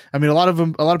done. I mean, a lot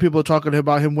of people are talking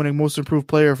about him winning Most Improved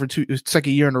Player for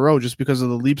second year in a row just because of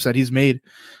the leaps that he's made.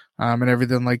 And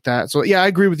everything like that. So, yeah, I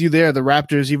agree with you there. The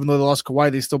Raptors, even though they lost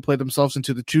Kawhi, they still play themselves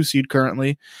into the 2 seed currently,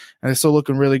 and they're still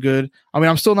looking really good. I mean,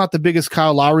 I'm still not the biggest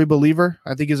Kyle Lowry believer.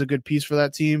 I think he's a good piece for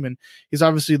that team, and he's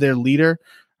obviously their leader.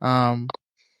 But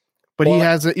he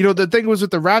has the thing was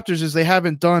with the Raptors is they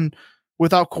haven't done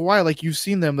without Kawhi like you've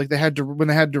seen them. Like they had when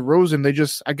they had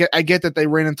DeRozan, I get that they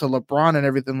ran into LeBron and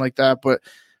everything like that, but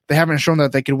they haven't shown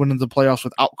that they can win in the playoffs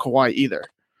without Kawhi either.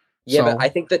 Yeah, but I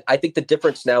think the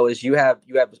difference now is you have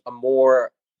a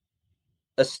more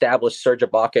established Serge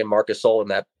Ibaka and Marcus Gasol in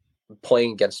that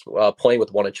playing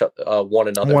with one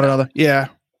another. Yeah.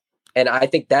 And I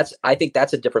think that's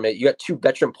a different. You got 2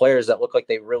 veteran players that look like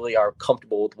they really are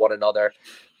comfortable with one another.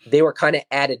 They were kind of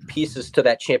added pieces to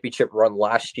that championship run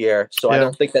last year, so I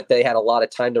don't think that they had a lot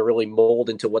of time to really mold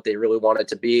into what they really wanted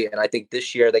to be. And I think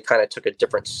this year they kind of took a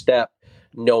different step,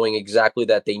 knowing exactly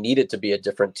that they needed to be a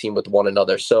different team with one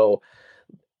another. So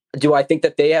do I think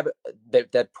that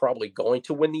they're probably going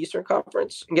to win the Eastern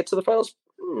Conference and get to the finals?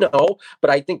 No, but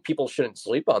I think people shouldn't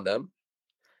sleep on them.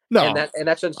 No, and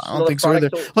that's just I don't think so either.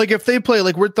 Like if they play,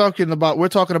 like we're talking about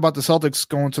the Celtics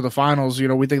going to the finals.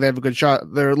 We think they have a good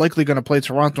shot. They're likely going to play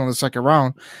Toronto in the second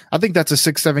round. I think that's a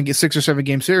 6 or 7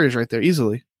 game series right there,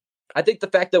 easily. I think the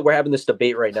fact that we're having this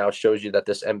debate right now shows you that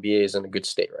this NBA is in a good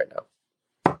state right now.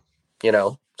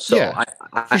 So yeah,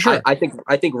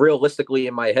 I think realistically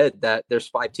in my head that there's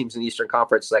 5 teams in the Eastern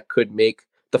Conference that could make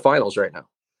the finals right now.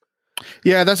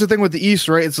 Yeah, that's the thing with the East,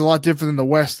 right? It's a lot different than the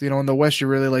West. In the West, you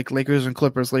really like Lakers and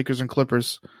Clippers.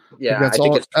 Yeah,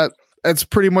 that's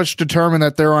pretty much determined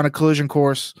that they're on a collision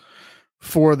course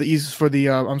for the East, for the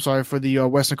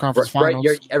Western Conference Finals.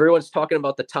 Right, everyone's talking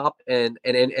about the top, and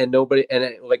nobody,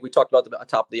 and like we talked about the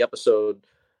top of the episode,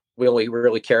 we only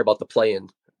really care about the play-in.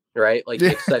 Right, like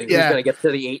exciting. Who's going to get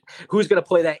to the 8? Who's going to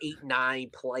play that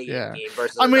 8-9 play game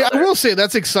versus? I mean, I will say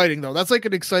that's exciting though. That's like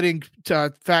an exciting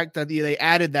fact that they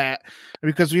added that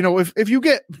because if you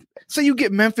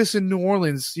get Memphis and New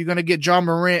Orleans, you're going to get Ja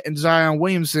Morant and Zion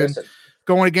Williamson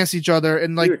going against each other,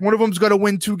 and like one of them's going to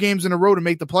win 2 games in a row to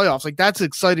make the playoffs. Like that's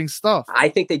exciting stuff. I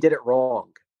think they did it wrong.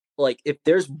 Like if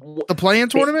there's the play-in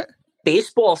tournament,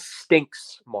 baseball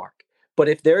stinks, Mark. But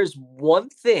if there's one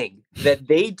thing that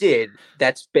they did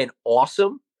that's been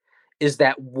awesome, is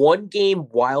that 1 game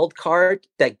wild card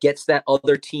that gets that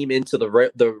other team into the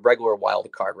regular wild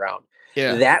card round.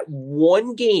 Yeah, that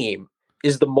 1 game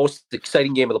is the most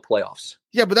exciting game of the playoffs.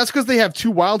 Yeah, but that's because they have 2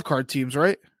 wild card teams,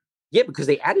 right? Yeah, because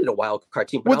they added a wild card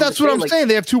team. Well, that's what I'm saying.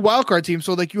 They have 2 wild card teams,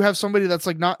 so like you have somebody that's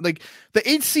like not like the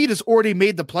 8th seed has already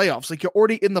made the playoffs. Like you're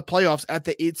already in the playoffs at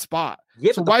the 8th spot.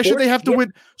 Yeah, so why should they have to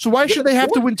win? So why should they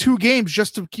have to win 2 games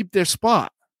just to keep their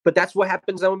spot? But that's what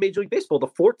happens now in Major League Baseball. The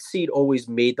 4th seed always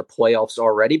made the playoffs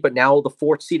already, but now the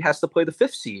 4th seed has to play the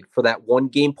 5th seed for that 1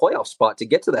 game playoff spot to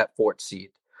get to that 4th seed.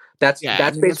 That's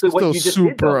basically what you just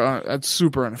did. That's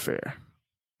super unfair.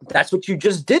 That's what you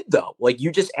just did, though. Like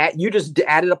you just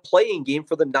added a playing game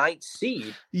for the 9th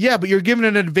seed. Yeah, but you're giving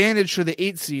an advantage to the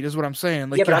 8th seed, is what I'm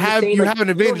saying. Like you have an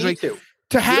advantage. Like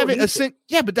to have it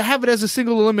but to have it as a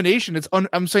single elimination,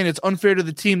 I'm saying it's unfair to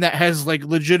the team that has like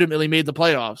legitimately made the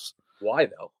playoffs. Why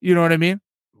though? You know what I mean?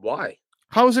 Why?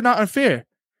 How is it not unfair?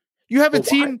 You have a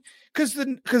team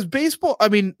because baseball. I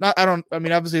mean,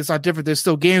 obviously it's not different. There's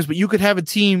still games, but you could have a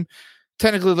team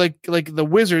technically like the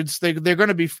Wizards. They're going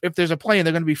to be, if there's a play-in,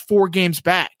 they're going to be 4 games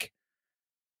back.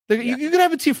 You could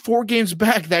have a team 4 games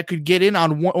back that could get in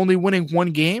on only winning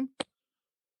 1 game.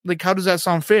 Like, how does that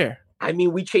sound fair? I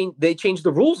mean, they changed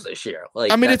the rules this year.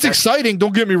 Like, I mean, it's exciting.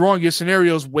 Don't get me wrong. Your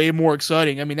scenario is way more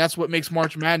exciting. I mean, that's what makes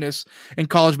March Madness in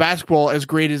college basketball as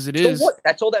great as it is. What?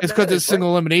 That's all that it's because it's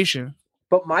single elimination.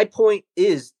 But my point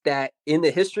is that in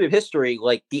the history of history,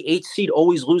 like the 8th seed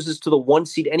always loses to the 1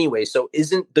 seed anyway. So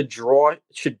isn't the draw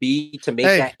should be to make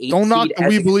that 8th seed? Don't knock the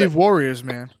We Believe Warriors,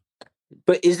 man.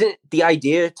 But isn't the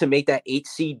idea to make that 8th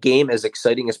seed game as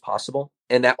exciting as possible?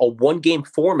 And that a 1-game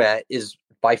format is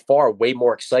by far way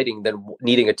more exciting than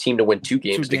needing a team to win 2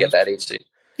 games to get that 8th seed.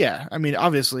 Yeah, I mean,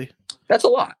 obviously. That's a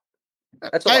lot.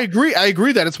 I agree. I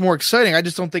agree that it's more exciting. I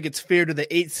just don't think it's fair to the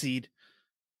 8th seed.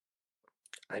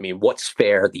 I mean, what's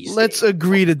fair these days? Let's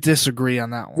agree to disagree on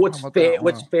that one. What's fair?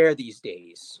 What's fair these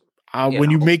days? When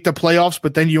you make the playoffs,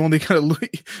 but then you only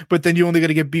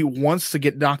gotta get beat once to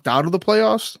get knocked out of the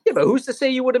playoffs. Yeah, but who's to say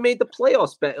you would have made the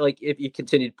playoffs? Like if you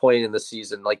continued playing in the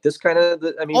season, like this kind of.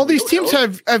 I mean, all these teams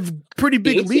have pretty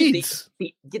big leads.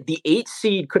 The 8th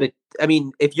seed could have. I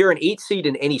mean, if you're an 8th seed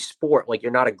in any sport, like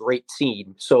you're not a great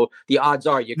team, so the odds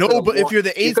are you. No, but if you're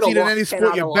the 8th seed in any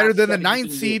sport, you're better than the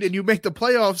 9th seed, and you make the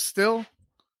playoffs still.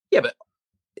 Yeah, but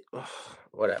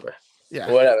whatever. Yeah,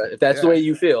 whatever. If that's the way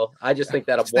you feel, I just think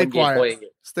that a 1-game playing game.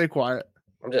 Stay quiet.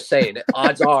 I'm just saying.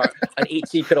 Odds are an 8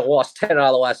 seed could have lost 10 out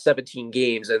of the last 17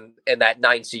 games, and that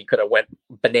 9 seed could have went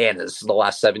bananas the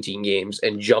last 17 games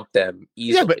and jumped them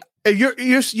easily. Yeah, but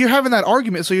you're having that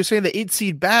argument. So you're saying the 8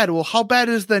 seed bad. Well, how bad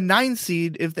is the 9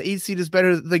 seed if the 8 seed is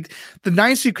better? Like the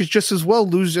 9 seed could just as well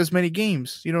lose as many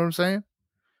games. You know what I'm saying?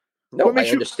 No, I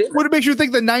understand. What makes you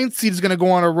think the 9th seed is going to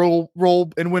go on a roll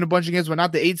and win a bunch of games, but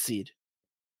not the 8th seed?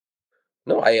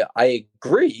 No, I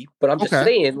agree, but I'm just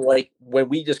saying, like when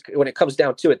it comes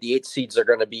down to it, the 8 seeds are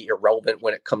going to be irrelevant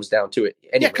when it comes down to it.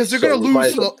 Anyway. Yeah, because they're going to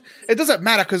lose. It doesn't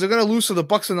matter because they're going to lose to the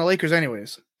Bucks and the Lakers,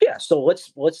 anyways. Yeah, so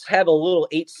let's have a little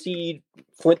 8 seed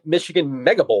Flint, Michigan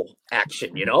Mega Bowl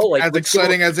action. You know, like as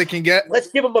exciting as it can get. Let's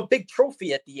give them a big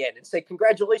trophy at the end and say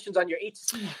congratulations on your 8th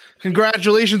seed.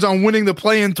 Congratulations on winning the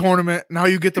play-in tournament. Now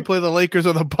you get to play the Lakers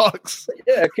or the Bucks.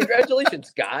 Yeah,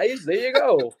 congratulations, guys. There you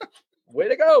go. Way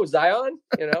to go, Zion,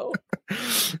 you know?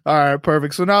 All right,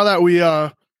 perfect. So now that we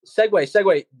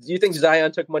segue, do you think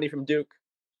Zion took money from Duke?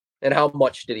 And how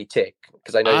much did he take?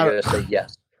 Because I know you're going to say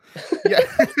yes. Yeah.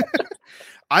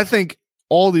 I think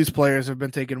all these players have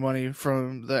been taking money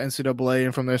from the NCAA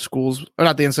and from their schools. Or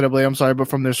not the NCAA, I'm sorry, but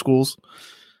from their schools.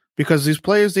 Because these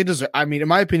players, they deserve, I mean, in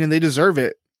my opinion, they deserve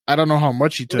it. I don't know how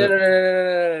much he took. No.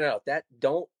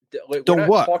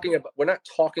 We're not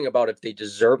talking about if they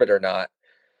deserve it or not.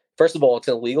 First of all, it's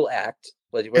an illegal act.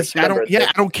 I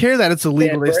don't care that it's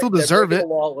illegal. They still deserve it.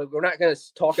 Law. We're not going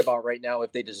to talk about right now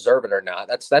if they deserve it or not.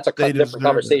 That's a different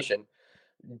conversation.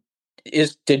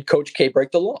 Did Coach K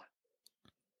break the law?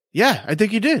 Yeah, I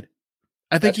think he did.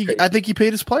 I think he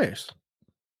paid his players.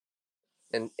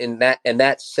 And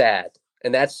that's sad.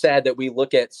 And that's sad that we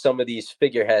look at some of these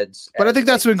figureheads. But I think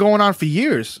that's been going on for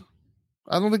years.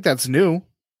 I don't think that's new.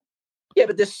 Yeah,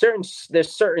 but there's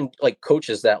certain like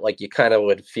coaches that like you kind of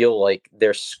would feel like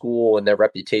their school and their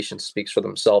reputation speaks for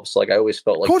themselves. Like I always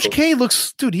felt like Coach K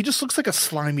he just looks like a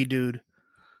slimy dude.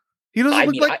 He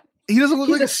doesn't look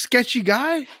like a sketchy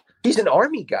guy. He's an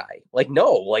Army guy. Like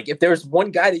no, like if there's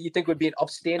one guy that you think would be an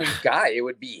upstanding guy, it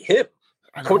would be him.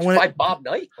 Coached by Bob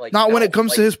Knight. Like when it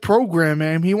comes to his program,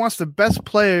 man. He wants the best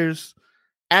players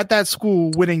at that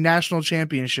school winning national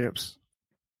championships.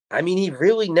 I mean, he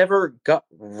really never got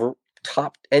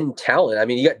top end talent. I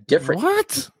mean, he got different.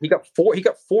 What? He got 4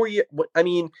 years. I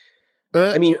mean,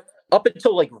 up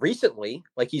until like recently,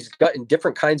 like he's gotten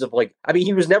different kinds of like. I mean,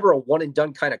 he was never a one and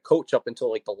done kind of coach up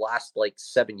until like the last like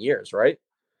 7 years, right?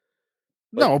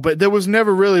 No, but there was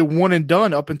never really one and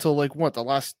done up until like what the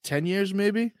last 10 years,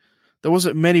 maybe. There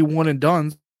wasn't many one and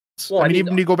dones. Well, I mean,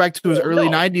 even when you go back to his early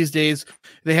 90s days,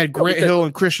 they had Grant Hill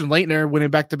and Christian Laettner winning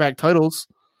back-to-back titles.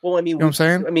 Well, I mean, you know what I'm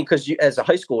saying? I mean, because as a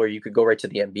high schooler, you could go right to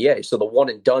the NBA. So the one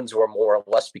and dones were more or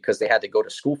less because they had to go to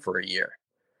school for a year.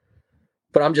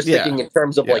 But I'm just thinking in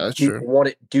terms of like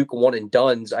Duke one and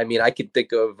dones. I mean, I could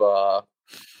think of. I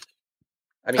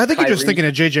think you're just thinking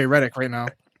of JJ Redick right now.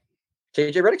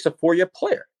 JJ Redick's a 4-year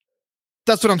player.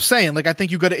 That's what I'm saying. Like, I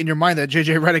think you got it in your mind that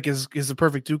JJ Redick is the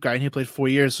perfect Duke guy, and he played 4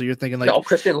 years. So you're thinking like, no,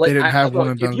 Christian. they didn't have one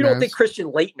of If those you don't guys. think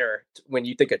Christian Laettner when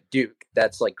you think of Duke,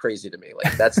 that's like crazy to me.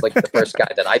 Like that's like the first guy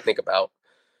that I think about.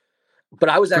 But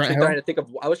I was actually trying to think of.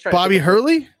 Bobby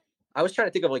Hurley. I was trying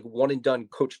to think of like one and done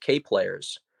Coach K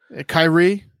players.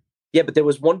 Kyrie. Yeah, but there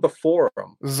was one before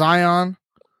him. Zion.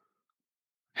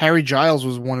 Harry Giles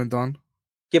was one and done.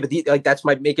 Yeah, but that's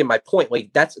making my point.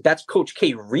 Like that's Coach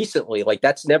K recently. Like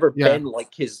that's never been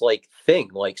like his like thing.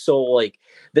 Like so like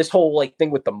this whole like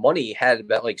thing with the money had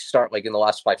about like start like in the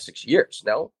last 5-6 years.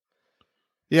 No.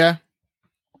 Yeah.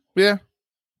 But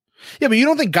you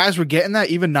don't think guys were getting that,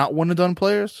 even not one and done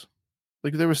players?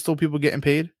 Like there were still people getting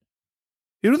paid.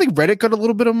 You don't think Redick got a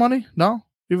little bit of money? No,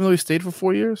 even though he stayed for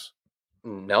 4 years.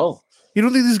 No. You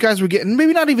don't think these guys were getting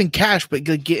maybe not even cash, but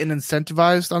getting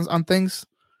incentivized on things?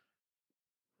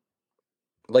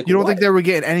 Like you don't think they were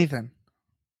getting anything?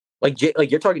 Like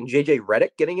you're talking JJ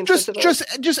Redick getting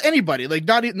incentivized? Just anybody, like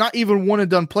not even one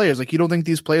and done players. Like you don't think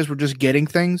these players were just getting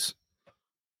things?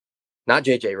 Not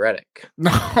JJ Redick.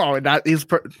 No, not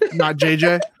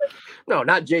JJ. No,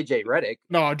 not JJ Redick.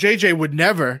 No, JJ would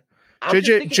never.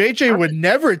 JJ would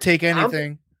never take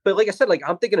anything. But like I said, like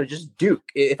I'm thinking of just Duke.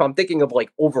 If I'm thinking of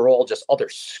like overall just other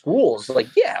schools, like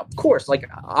yeah, of course, like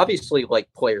obviously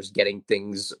like players getting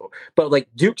things, but like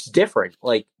Duke's different.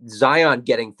 Like Zion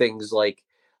getting things like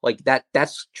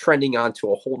that's trending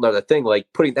onto a whole nother thing. Like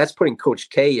putting Coach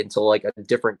K into like a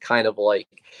different kind of like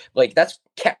that's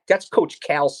Coach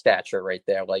Cal stature right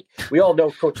there. Like we all know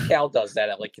Coach Cal does that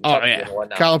at like Kentucky and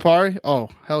whatnot. Calipari? Oh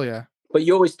hell yeah! But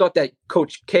you always thought that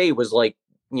Coach K was like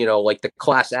like the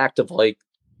class act of like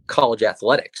college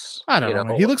athletics. I don't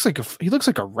know. He looks like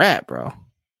a rat, bro.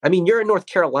 I mean, you're a North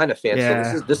Carolina fan,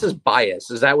 so this is bias.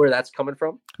 Is that where that's coming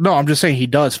from? No, I'm just saying he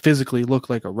does physically look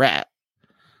like a rat.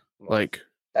 Like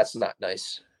that's not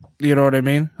nice. You know what I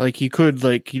mean? Like he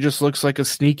just looks like a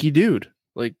sneaky dude.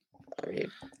 Like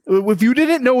if you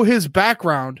didn't know his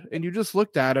background and you just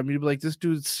looked at him, you'd be like, this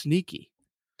dude's sneaky.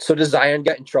 So does Zion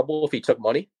get in trouble if he took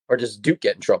money, or does Duke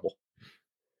get in trouble?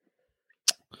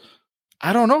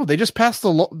 I don't know. They just passed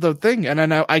the thing, and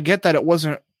then I get that it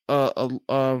wasn't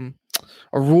a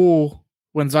rule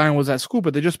when Zion was at school,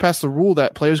 but they just passed the rule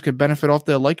that players could benefit off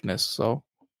their likeness. So,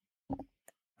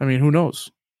 I mean, who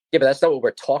knows? Yeah, but that's not what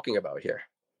we're talking about here.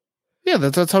 Yeah,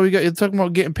 that's how we got. You're talking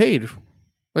about getting paid,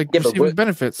 like receiving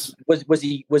benefits. Was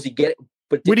he getting?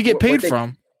 But where did he get paid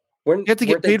from? You have to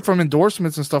get paid from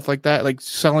endorsements and stuff like that, like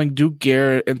selling Duke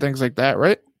gear and things like that,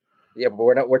 right? Yeah,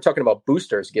 but we're talking about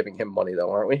boosters giving him money,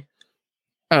 though, aren't we?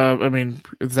 I mean,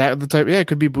 is that the type? Yeah, it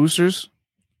could be boosters.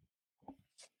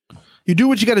 You do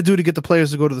what you got to do to get the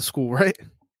players to go to the school, right?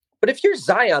 But if you're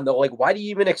Zion, though, like, why do you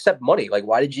even accept money? Like,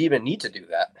 why did you even need to do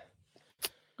that?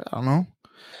 I don't know.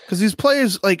 Because these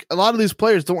players, like, a lot of these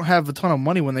players don't have a ton of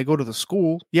money when they go to the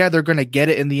school. Yeah, they're going to get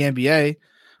it in the NBA,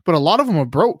 but a lot of them are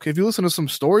broke. If you listen to some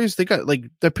stories, they got, like,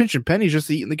 they're pinching pennies just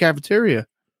to eat in the cafeteria.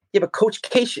 Yeah, but Coach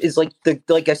K is like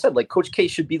like I said, like Coach K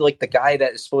should be like the guy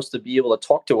that is supposed to be able to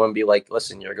talk to him and be like,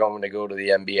 listen, you're going to go to the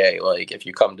NBA. Like, if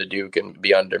you come to Duke and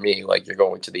be under me, like you're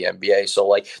going to the NBA. So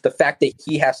like the fact that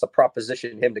he has to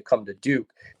proposition him to come to Duke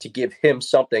to give him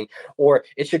something, or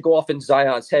it should go off in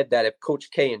Zion's head that if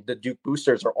Coach K and the Duke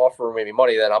boosters are offering me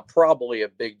money, then I'm probably a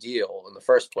big deal in the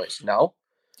first place. No?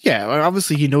 Yeah,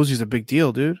 obviously he knows he's a big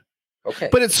deal, dude. Okay.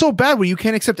 But it's so bad when you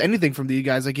can't accept anything from these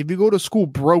guys. Like if you go to school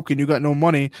broke and you got no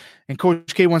money and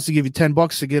Coach K wants to give you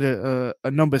 $10 to get a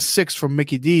number 6 from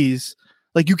Mickey D's,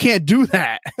 like you can't do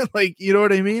that. Like, you know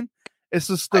what I mean? It's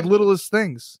just the littlest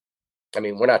things. I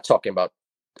mean, we're not talking about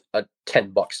a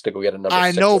 $10 to go get a number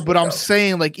 6. I know, but I'm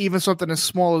saying like even something as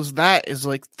small as that is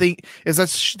like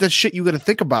that's shit you got to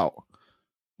think about.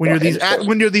 When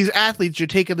you're these athletes, you're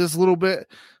taking this little bit,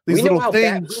 these little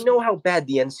things. We know how bad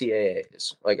the NCAA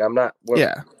is. Like,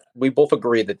 we both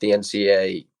agree that the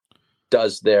NCAA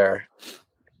does their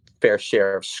fair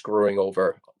share of screwing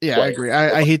over. Yeah, players. I agree.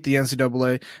 I hate the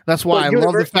NCAA. That's why I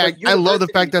love the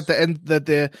fact that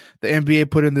the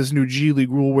NBA put in this new G League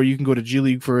rule where you can go to G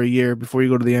League for a year before you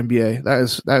go to the NBA.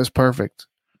 That is perfect.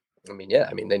 I mean, yeah.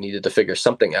 I mean, they needed to figure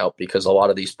something out because a lot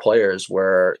of these players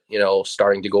were,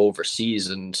 starting to go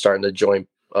overseas and starting to join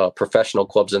professional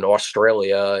clubs in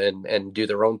Australia and do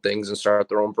their own things and start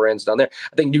their own brands down there.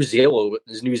 I think New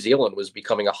Zealand was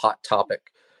becoming a hot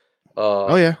topic.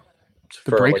 The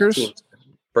Breakers.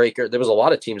 There was a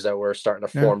lot of teams that were starting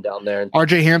to form down there.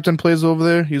 RJ Hampton plays over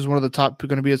there. He's one of the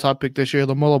going to be a top pick this year.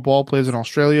 LaMelo Ball plays in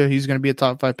Australia. He's going to be a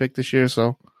top 5 pick this year.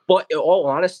 So. But in all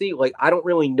honesty, like I don't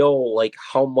really know like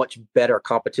how much better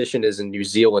competition is in New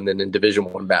Zealand than in Division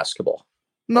I basketball.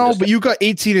 No, but you got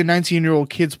 18 and 19-year-old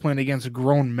kids playing against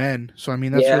grown men. So I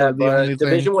mean, that's really the only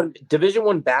thing. Division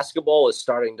One basketball is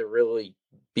starting to really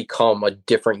become a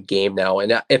different game now.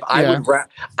 And if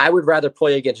I would rather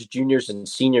play against juniors and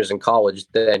seniors in college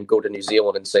than go to New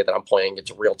Zealand and say that I'm playing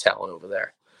against real talent over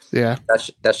there. Yeah,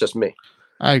 that's just me.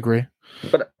 I agree.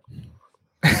 But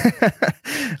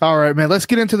all right, man. Let's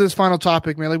get into this final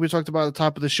topic, man. Like we talked about at the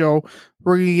top of the show,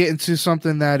 we're gonna get into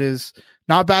something that is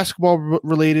not basketball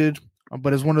related,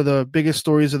 but is one of the biggest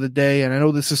stories of the day. And I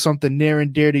know this is something near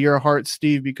and dear to your heart,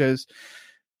 Steve, because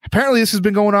apparently this has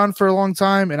been going on for a long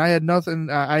time, and I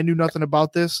knew nothing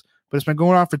about this, but it's been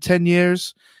going on for 10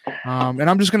 years. And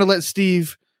I'm just going to let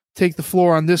Steve take the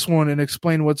floor on this one and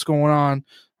explain what's going on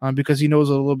because he knows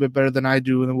a little bit better than I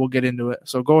do, and then we'll get into it.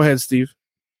 So go ahead, Steve.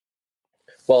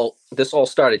 Well, this all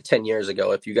started 10 years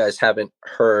ago. If you guys haven't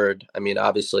heard, I mean,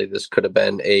 obviously this could have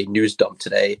been a news dump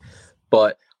today,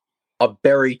 but a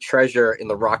buried treasure in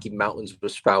the Rocky Mountains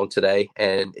was found today,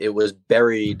 and it was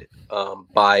buried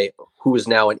by who is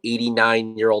now an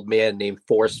 89-year-old man named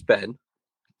Forrest Fenn.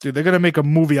 Dude, they're going to make a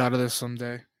movie out of this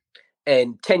someday.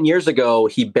 And 10 years ago,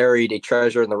 he buried a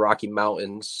treasure in the Rocky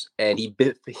Mountains, and he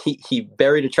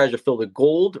buried a treasure filled with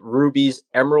gold, rubies,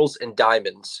 emeralds, and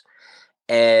diamonds.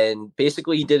 And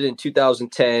basically he did it in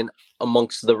 2010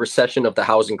 amongst the recession of the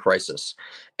housing crisis.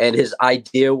 And his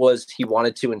idea was he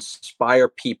wanted to inspire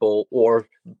people or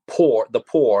the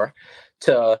poor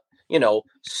to,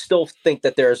 still think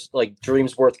that there's like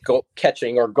dreams worth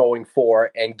catching or going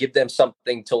for and give them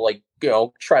something to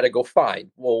try to go find.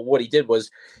 Well, what he did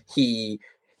was he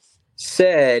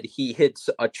said he hid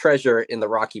a treasure in the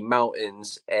Rocky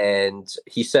Mountains, and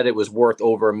he said it was worth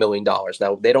over $1 million.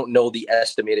 Now, they don't know the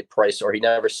estimated price, or he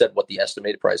never said what the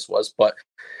estimated price was, but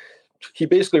he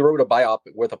basically wrote a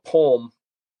biopic with a poem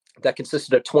that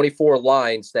consisted of 24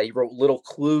 lines that he wrote little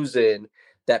clues in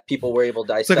that people were able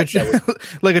to dissect.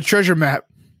 Like a treasure map.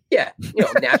 Yeah,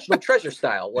 National Treasure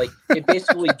style. Like it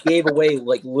basically gave away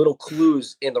like little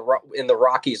clues in the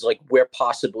Rockies, like where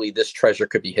possibly this treasure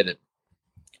could be hidden.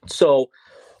 So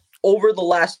over the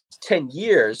last 10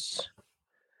 years,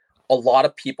 a lot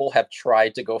of people have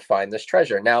tried to go find this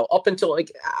treasure. Now, up until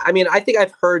I think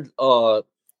I've heard the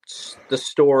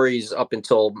stories up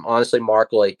until, honestly, Mark,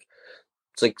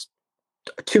 it's like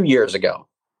 2 years ago.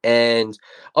 And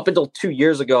up until 2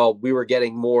 years ago, we were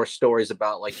getting more stories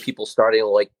about people starting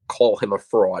to call him a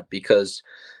fraud, because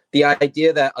the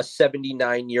idea that a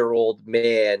 79-year-old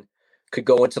man could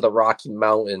go into the Rocky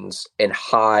Mountains and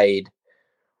hide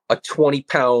a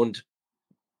 20-pound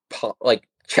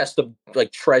chest of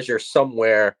treasure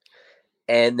somewhere,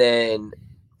 and then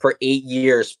for 8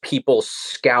 years people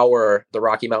scour the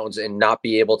Rocky Mountains and not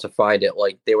be able to find it,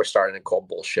 they were starting to call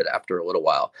bullshit after a little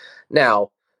while.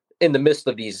 Now, in the midst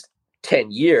of these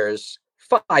 10 years,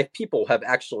 5 people have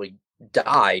actually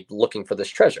died looking for this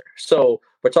treasure. So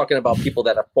we're talking about people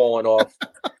that have fallen off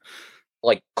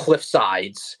cliff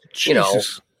sides,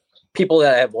 Jesus. People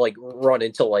that have run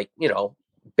into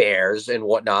bears and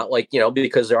whatnot,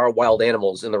 because there are wild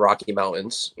animals in the Rocky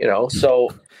Mountains, so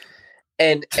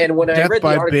and when I read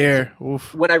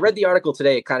the article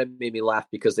today, it kind of made me laugh,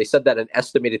 because they said that an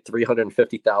estimated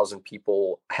 350,000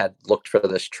 people had looked for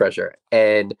this treasure,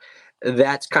 and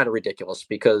that's kind of ridiculous,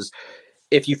 because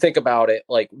if you think about it,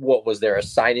 what was there, a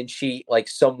sign-in sheet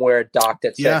somewhere, Doc,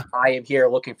 that said, I am here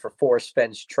looking for Forrest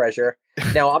Fenn's treasure.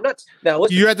 Now, I'm not. Now,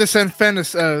 listen, you had to send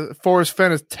Forrest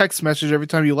Fenn a text message every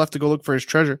time you left to go look for his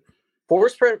treasure.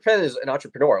 Forrest Fenn is an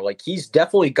entrepreneur. He's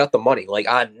definitely got the money.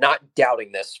 I'm not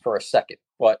doubting this for a second.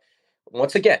 But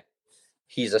once again,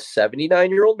 he's a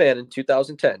 79-year-old man in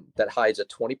 2010 that hides a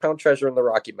 20-pound treasure in the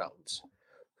Rocky Mountains.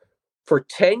 For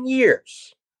 10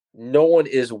 years, no one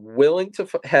is willing to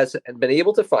has been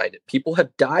able to find it. People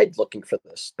have died looking for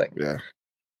this thing. Yeah,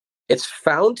 it's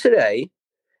found today,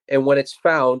 and when it's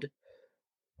found,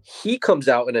 he comes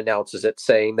out and announces it,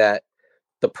 saying that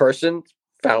the person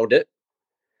found it.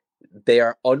 They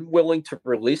are unwilling to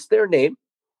release their name,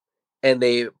 and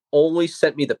they only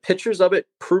sent me the pictures of it,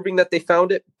 proving that they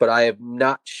found it. But I have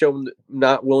not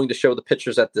willing to show the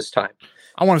pictures at this time.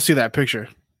 I want to see that picture.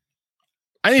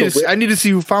 I need to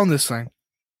see who found this thing.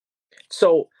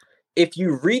 So if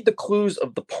you read the clues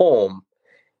of the poem,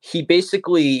 he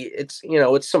basically, it's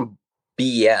some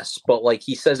BS, but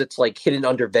he says it's hidden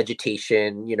under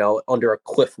vegetation, under a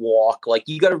cliff walk.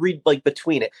 You got to read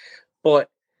between it. But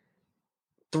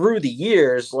through the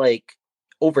years,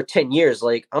 over 10 years,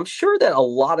 I'm sure that a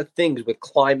lot of things with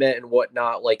climate and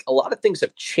whatnot, a lot of things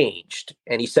have changed.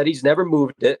 And he said he's never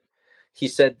moved it. He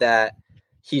said that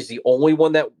he's the only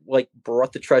one that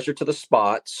brought the treasure to the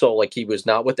spot. So he was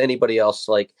not with anybody else.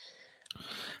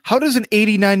 How does an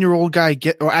 89-year-old guy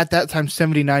or at that time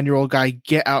 79-year-old guy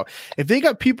get out? If they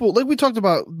got people like we talked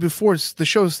about before the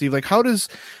show, Steve, like how does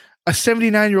a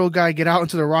 79-year-old guy get out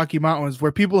into the Rocky Mountains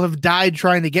where people have died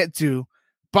trying to get to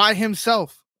by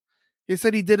himself? He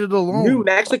said he did it alone. New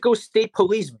Mexico State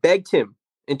Police begged him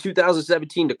in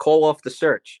 2017 to call off the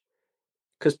search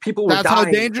because people were dying.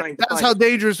 That's how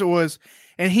dangerous it was.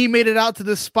 And he made it out to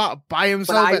this spot by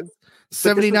himself at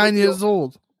 79 years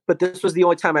old. But this was the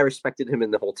only time I respected him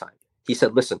in the whole time. He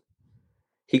said, listen,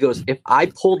 he goes, if I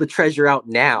pull the treasure out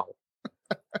now,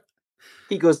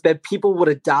 he goes, then people would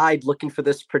have died looking for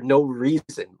this for no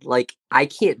reason. Like, I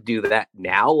can't do that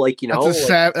now. Like, you know,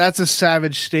 that's a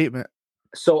savage statement.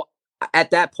 So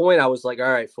at that point, I was like,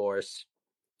 all right, Forrest,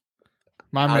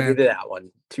 I'll give you that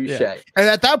one. Touche. Yeah. And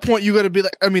at that point, you got to be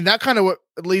like, I mean, that kind of what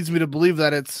leads me to believe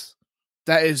that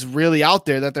that is really out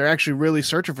there, that they're actually really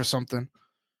searching for something.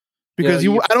 Because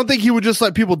I don't think he would just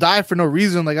let people die for no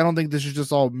reason. Like, I don't think this is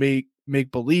just all make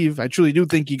believe. I truly do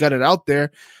think he got it out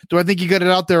there. Do I think he got it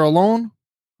out there alone?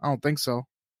 I don't think so.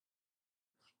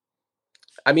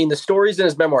 I mean, the stories in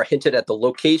his memoir hinted at the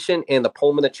location and the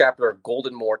poem in the chapter of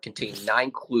Golden Moor contained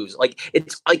 9 clues. Like,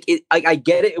 it's like I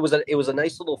get it. It was a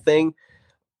nice little thing,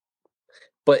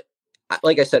 but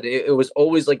like I said, it was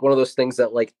always like one of those things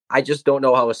that, like, I just don't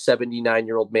know how a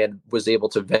 79-year-old man was able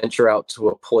to venture out to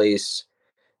a place,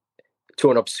 to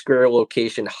an obscure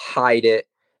location, hide it,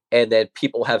 and then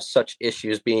people have such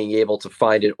issues being able to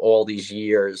find it all these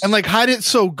years. And like hide it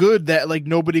so good that like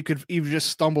nobody could even just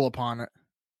stumble upon it.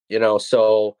 You know,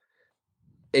 so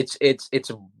it's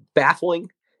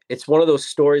baffling. It's one of those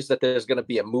stories that there's going to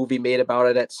be a movie made about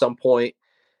it at some point.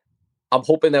 I'm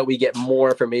hoping that we get more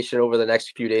information over the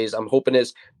next few days. I'm hoping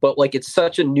but like, it's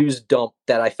such a news dump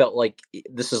that I felt like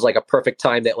this is like a perfect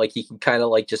time that like he can kind of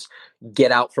like just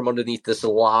get out from underneath this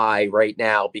lie right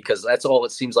now, because that's all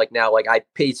it seems like now. Like, I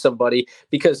paid somebody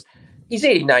because he's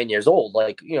 89 years old.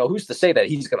 Like, you know, who's to say that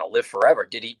he's going to live forever?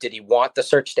 Did he want the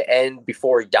search to end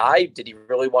before he died? Did he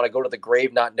really want to go to the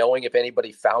grave not knowing if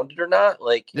anybody found it or not?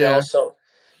 Like, you know, so,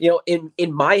 you know,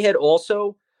 in my head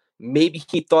also, maybe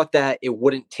he thought that it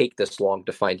wouldn't take this long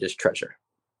to find his treasure.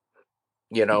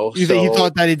 You know, he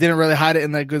thought that he didn't really hide it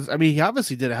in that good. I mean, he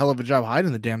obviously did a hell of a job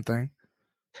hiding the damn thing.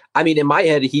 I mean, in my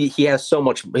head, he has so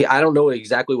much. I don't know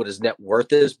exactly what his net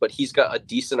worth is, but he's got a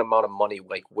decent amount of money,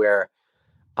 like where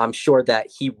I'm sure that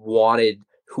he wanted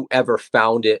whoever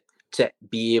found it to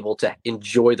be able to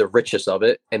enjoy the riches of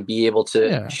it and be able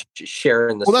to share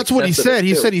in the. Well, that's what he said.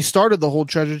 He said he started the whole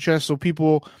treasure chest so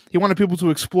he wanted people to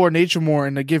explore nature more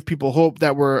and to give people hope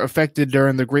that were affected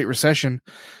during the Great Recession,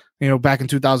 you know, back in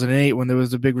 2008 when there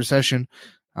was the big recession.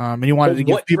 And he wanted to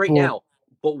give people right now.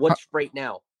 But what's right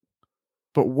now?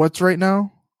 But what's right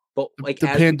now? But like the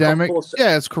pandemic.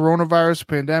 Yeah, it's coronavirus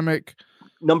pandemic.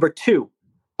 Number 2,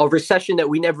 a recession that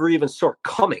we never even saw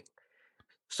coming.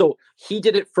 So he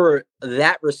did it for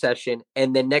that recession.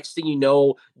 And then next thing you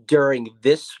know, during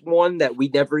this one that we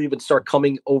never even start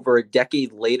coming over a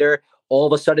decade later, all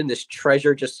of a sudden this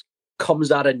treasure just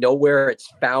comes out of nowhere. It's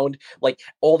found, like,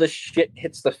 all this shit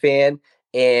hits the fan.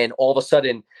 And all of a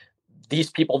sudden these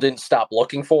people didn't stop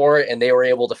looking for it and they were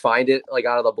able to find it, like,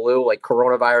 out of the blue. Like,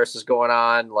 coronavirus is going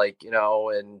on, like,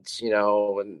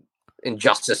 and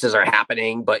injustices are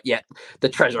happening, but yet the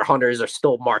treasure hunters are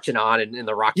still marching on in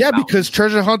the Rocky Mountains. Because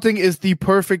treasure hunting is the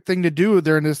perfect thing to do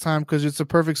during this time because it's a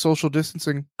perfect social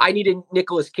distancing. I needed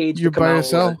Nicolas Cage to come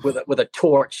out with a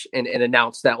torch and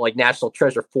announce that, like, National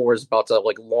Treasure 4 is about to,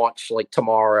 like, launch, like,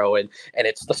 tomorrow, and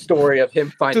it's the story of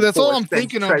him finding. Dude, that's all I'm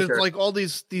thinking of. It's like all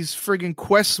these friggin'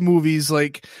 quest movies,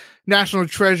 like National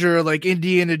Treasure, like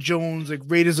Indiana Jones, like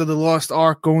Raiders of the Lost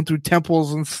Ark, going through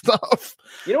temples and stuff.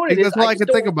 You know what it is? That's all I can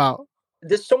think about.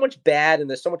 There's so much bad and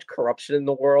there's so much corruption in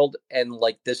the world, and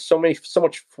like there's so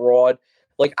much fraud.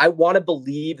 Like, I want to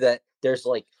believe that there's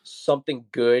like something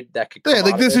good that could come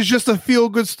like this is just a feel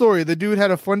good story. The dude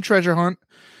had a fun treasure hunt,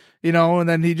 you know, and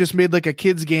then he just made like a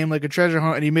kids game, like a treasure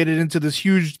hunt, and he made it into this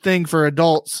huge thing for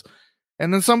adults.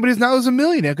 And then somebody's now is a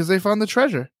millionaire because they found the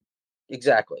treasure.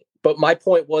 Exactly. But my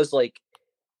point was, like,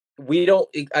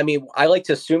 I like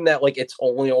to assume that, like, it's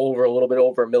only over a little bit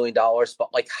over $1 million,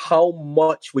 but like, how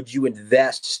much would you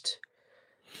invest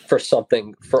for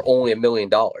something for only $1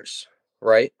 million?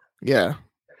 Right? Yeah.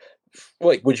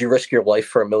 Like, would you risk your life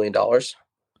for $1 million?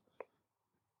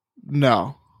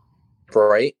 No.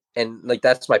 Right. And like,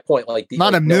 that's my point. Like,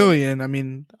 not $1 million. I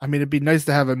mean, it'd be nice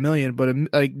to have $1 million, but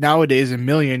like nowadays $1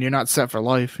 million, you're not set for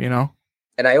life, you know?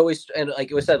 And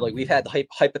like I said, like, we've had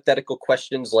hypothetical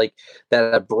questions like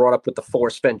that I brought up with the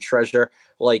Forrest Fenn treasure.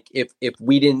 Like, if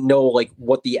we didn't know like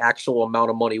what the actual amount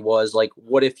of money was, like,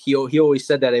 what if he always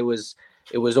said that it was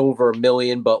it was over $1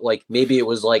 million, but like maybe it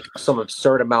was like some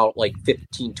absurd amount, like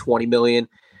 15, 20 million.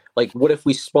 Like, what if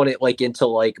we spun it like into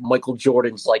like Michael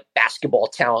Jordan's like basketball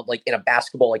talent, like in a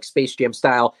basketball like Space Jam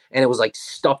style, and it was like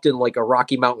stuffed in like a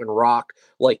Rocky Mountain rock?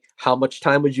 Like, how much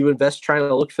time would you invest trying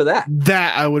to look for that?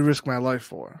 That I would risk my life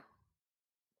for.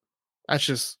 That's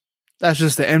just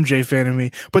the MJ fan in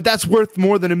me. But that's worth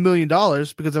more than $1 million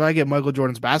because if I get Michael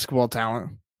Jordan's basketball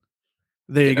talent,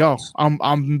 there you go.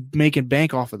 I'm making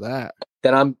bank off of that.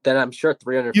 Then I'm sure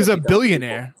 300. He's a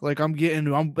billionaire. Like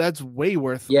that's way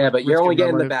worth. Yeah, but you're only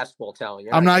getting the basketball talent.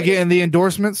 I'm not getting the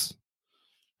endorsements.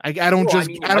 I don't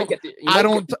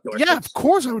Yeah, of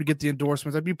course I would get the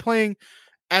endorsements. I'd be playing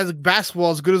as basketball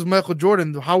as good as Michael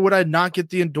Jordan. How would I not get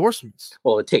the endorsements?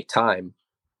 Well, it'd take time.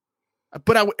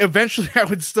 But eventually I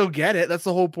would still get it. That's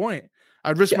the whole point.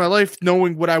 I'd risk my life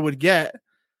knowing what I would get.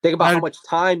 Think about how much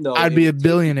time, though. I'd be a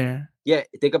billionaire. Yeah,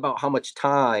 think about how much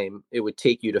time it would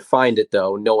take you to find it,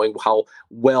 though, knowing how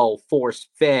well Forrest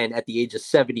Fenn at the age of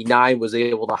 79 was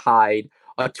able to hide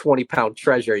a 20-pound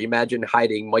treasure. You imagine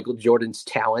hiding Michael Jordan's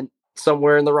talent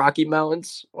somewhere in the Rocky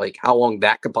Mountains? Like, how long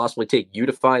that could possibly take you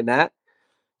to find that?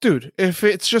 Dude, if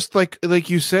it's just like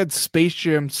you said, Space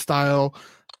Jam style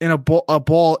in a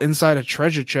ball inside a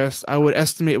treasure chest, I would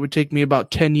estimate it would take me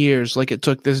about 10 years, like it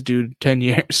took this dude 10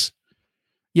 years.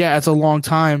 Yeah, it's a long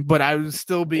time, but I would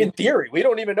still be... In theory, we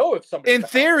don't even know if somebody... In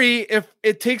theory, if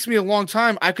it takes me a long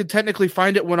time, I could technically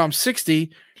find it when I'm 60,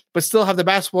 but still have the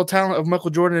basketball talent of Michael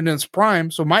Jordan in his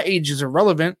prime, so my age is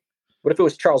irrelevant. What if it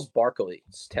was Charles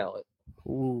Barkley's talent?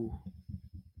 Ooh.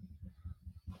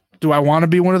 Do I want to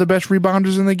be one of the best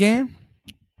rebounders in the game?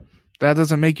 That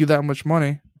doesn't make you that much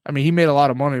money. I mean, he made a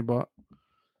lot of money, but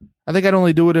I think I'd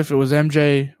only do it if it was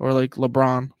MJ or like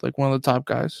LeBron, like one of the top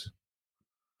guys.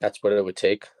 That's what it would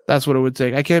take. That's what it would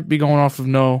take. I can't be going off of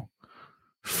no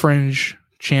fringe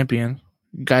champion.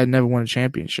 Guy never won a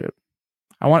championship.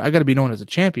 I got to be known as a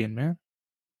champion, man.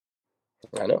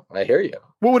 I know. I hear you.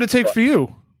 What would it take for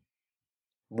you?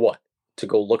 What? To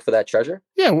go look for that treasure?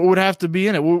 Yeah. What would have to be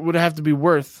in it? What would it have to be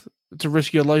worth to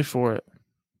risk your life for it?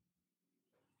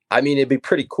 I mean, it'd be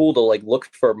pretty cool to like look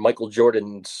for Michael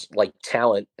Jordan's like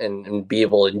talent and be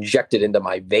able to inject it into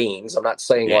my veins. I'm not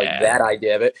saying like that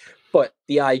idea of it. But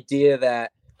the idea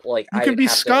that, like, you can be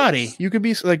Scotty. You could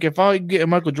be like, if I get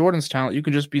Michael Jordan's talent, you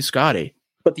can just be Scotty.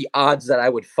 But the odds that I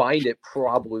would find it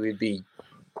probably would be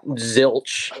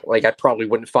zilch. Like, I probably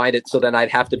wouldn't find it. So then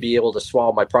I'd have to be able to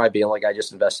swallow my pride, being like, I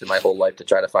just invested my whole life to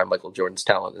try to find Michael Jordan's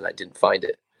talent, and I didn't find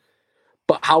it.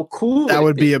 But how cool that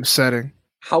would be upsetting.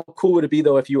 How cool would it be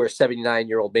though if you were a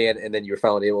 79-year-old man and then you were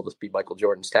finally able to be Michael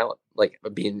Jordan's talent? Like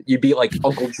you'd be like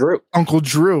Uncle Drew. Uncle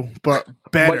Drew, but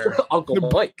better. Uncle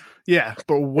Mike. Yeah,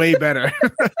 but way better.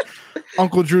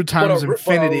 Uncle Drew times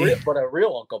infinity. But a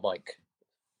real Uncle Mike.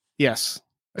 Yes,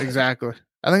 exactly.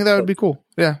 I think that would be cool.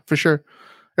 Yeah, for sure.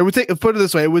 It would take. Put it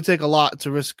this way: it would take a lot to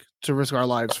risk our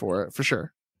lives for it, for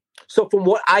sure. So, from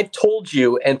what I've told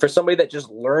you, and for somebody that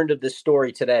just learned of this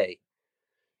story today,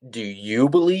 do you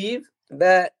believe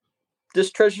that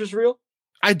this treasure is real?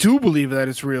 I do believe that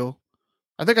it's real.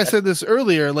 I think I said this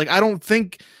earlier. Like, I don't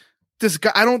think this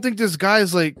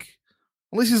guy's like,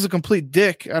 unless he's a complete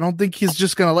dick, I don't think he's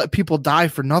just gonna let people die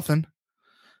for nothing.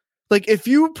 Like, if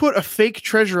you put a fake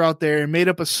treasure out there and made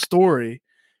up a story,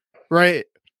 right?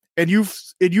 And you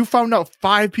found out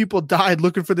 5 people died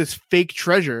looking for this fake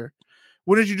treasure,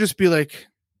 wouldn't you just be like,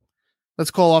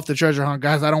 let's call off the treasure hunt,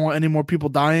 guys? I don't want any more people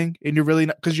dying. And you're really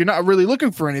not, because you're not really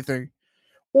looking for anything.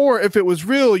 Or if it was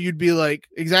real, you'd be like,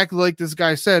 exactly like this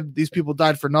guy said, these people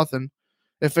died for nothing.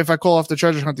 If I call off the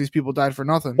treasure hunt, these people died for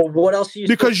nothing. Well, what else?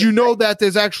 Because you know that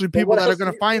there's actually people that are going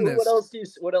to find this.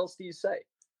 What else do you say?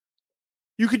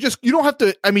 You don't have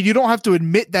to. I mean, you don't have to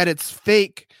admit that it's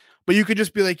fake, but you could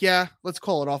just be like, yeah, let's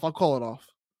call it off. I'll call it off.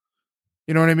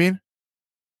 You know what I mean?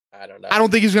 I don't know. I don't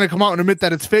think he's going to come out and admit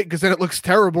that it's fake because then it looks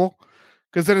terrible.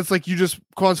 Because then it's like you just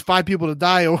caused 5 people to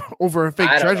die over a fake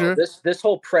treasure. This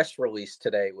whole press release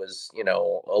today was,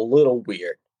 a little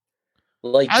weird.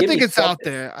 Like, I think it's out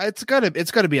there. It's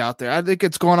gotta be out there. I think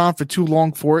it's gone on for too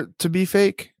long for it to be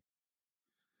fake.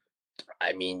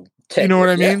 I mean, you know what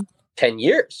I mean? 10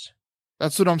 years.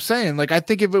 That's what I'm saying. Like, I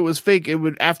think if it was fake, it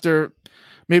would, after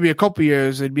maybe a couple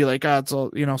years, it'd be like, it's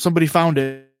all, somebody found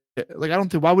it. Like, I don't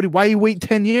think, why you wait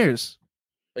 10 years?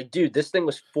 Like, dude, this thing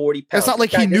was 40 pounds. It's not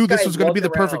like he knew this was going to be the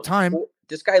perfect time.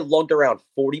 This guy lugged around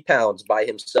 40 pounds by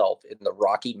himself in the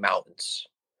Rocky Mountains.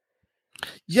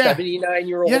 Yeah.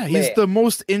 79-year-old man. He's the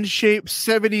most in shape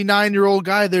 79-year-old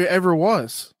guy there ever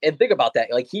was. And think about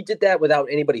that. Like, he did that without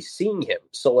anybody seeing him.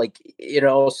 So, like, he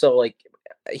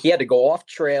had to go off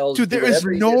trails. Dude,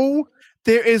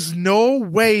 There is no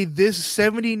way this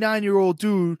 79-year-old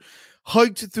dude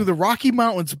hiked through the Rocky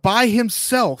Mountains by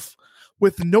himself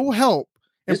with no help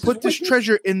and put this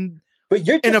treasure in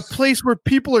a place where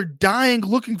people are dying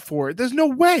looking for it. There's no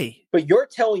way. But you're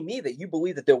telling me that you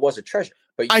believe that there was a treasure.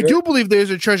 But I do believe there's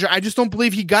a treasure. I just don't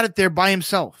believe he got it there by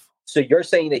himself. So you're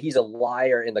saying that he's a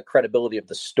liar in the credibility of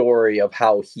the story of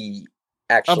how he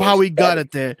actually got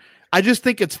it there. I just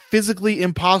think it's physically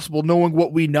impossible knowing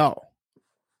what we know.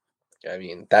 I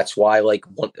mean, that's why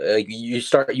you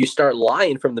start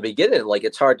lying from the beginning. Like,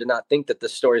 it's hard to not think that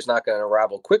this story is not going to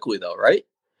unravel quickly, though, right?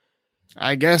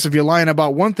 I guess if you're lying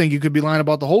about one thing, you could be lying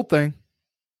about the whole thing.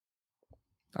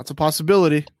 That's a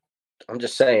possibility. I'm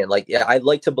just saying, I'd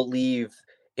like to believe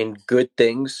in good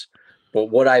things, but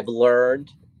what I've learned,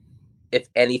 if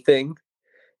anything,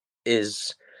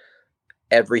 is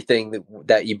everything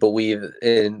that you believe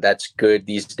in that's good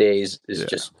these days is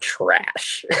just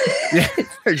trash. Yeah,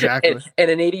 exactly. and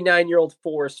an 89-year-old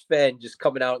Forrest Fenn just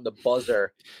coming out in the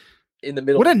buzzer in the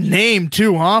middle. What a name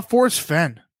too, huh? Forrest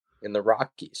Fenn. In the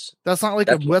Rockies. That's not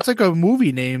that's like a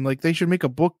movie name. Like, they should make a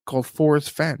book called Forrest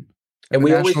Fenn. And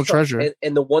we National Treasure.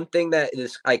 And the one thing that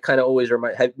is, I kind of always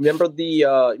remember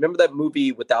that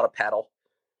movie Without a Paddle?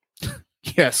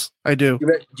 Yes, I do. Do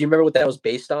you remember what that was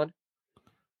based on?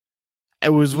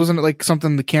 Wasn't it like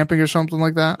something the camping or something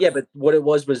like that? Yeah, but what it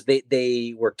was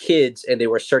they were kids and they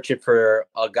were searching for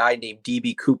a guy named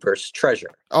D.B. Cooper's treasure.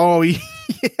 Oh, yeah.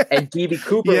 And D.B.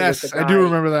 Cooper was the guy I do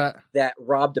remember that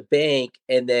robbed a bank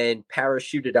and then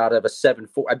parachuted out of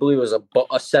I believe it was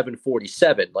a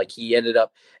 747. Like, he ended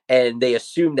up, and they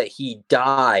assumed that he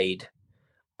died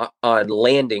on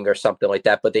landing or something like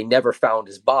that, but they never found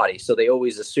his body. So they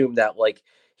always assumed that, like,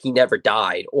 he never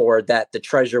died, or that the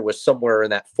treasure was somewhere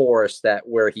in that forest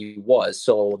where he was.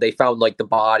 So they found, like, the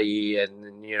body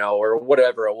and, or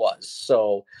whatever it was.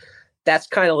 So that's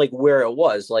kind of like where it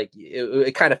was. Like,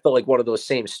 it kind of felt like one of those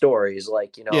same stories.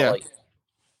 Like, like,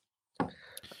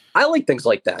 I like things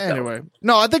like that. Anyway,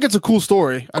 no, I think it's a cool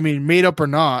story. I mean, made up or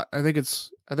not, I think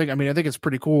it's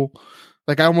pretty cool.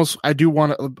 Like, I do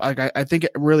want to, like, I think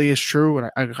it really is true,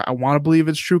 and I want to believe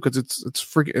it's true because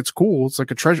it's cool. It's like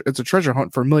a treasure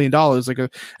hunt for $1 million.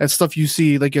 Like, that's stuff you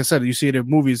see, like I said, you see it in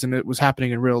movies, and it was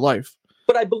happening in real life.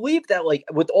 But I believe that, like,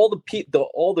 with all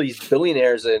all these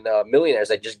billionaires and millionaires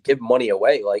that just give money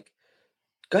away, like,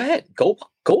 go ahead, go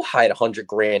hide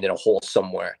 $100,000 in a hole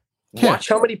somewhere. Yeah. Watch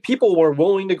how many people were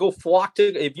willing to go flock to.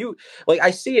 If you, like,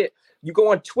 I see it. You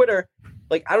go on Twitter,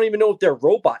 like, I don't even know if they're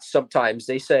robots. Sometimes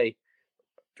they say,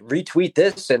 retweet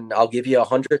this and I'll give you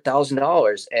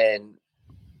 $100,000, and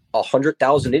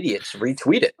 100,000 idiots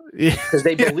retweet it because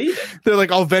they believe it. They're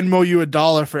like, I'll Venmo you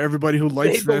 $1 for everybody who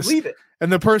likes this. They believe it.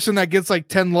 And the person that gets like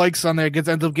 10 likes on there ends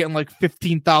up getting like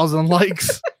 15,000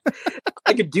 likes.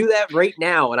 I could do that right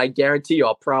now, and I guarantee you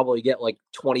I'll probably get like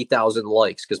 20,000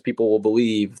 likes because people will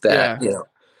believe that,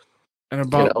 And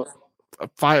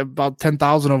about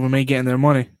 10,000 of them ain't getting their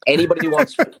money.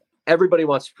 Everybody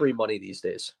wants free money these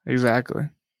days. Exactly.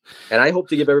 And I hope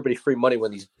to give everybody free money when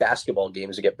these basketball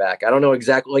games get back. I don't know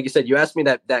exactly. Like you said, you asked me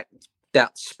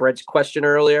that spreads question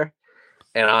earlier,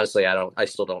 and honestly, I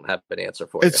still don't have an answer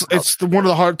for it. It's one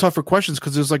of the tougher questions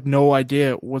because there's like no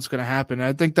idea what's going to happen. And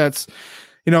I think that's,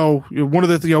 one of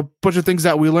the bunch of things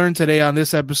that we learned today on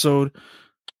this episode.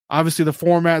 Obviously, the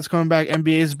format's coming back.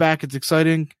 NBA is back. It's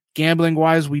exciting. Gambling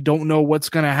wise, we don't know what's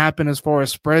going to happen as far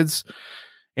as spreads,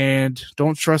 and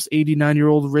don't trust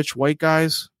 89-year-old rich white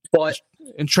guys.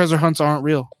 And treasure hunts aren't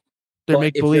real. They're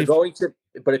make believe.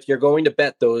 But if you're going to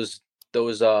bet those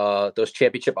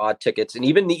championship odd tickets, and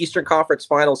even the Eastern Conference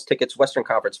Finals tickets, Western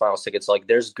Conference Finals tickets, like,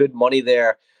 there's good money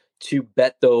there to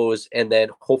bet those and then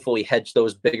hopefully hedge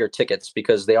those bigger tickets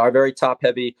because they are very top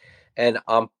heavy. And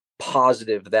I'm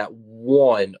positive that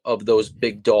one of those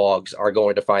big dogs are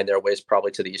going to find their ways probably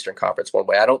to the Eastern Conference one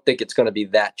way. I don't think it's going to be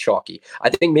that chalky.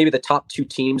 I think maybe the top two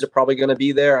teams are probably going to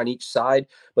be there on each side,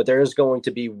 but there is going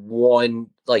to be one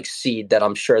like seed that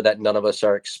I'm sure that none of us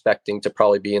are expecting to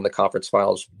probably be in the conference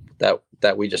finals that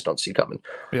we just don't see coming.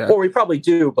 Yeah. Or we probably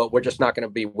do, but we're just not going to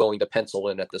be willing to pencil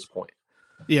in at this point.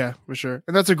 Yeah, for sure.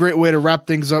 And that's a great way to wrap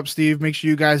things up, Steve. Make sure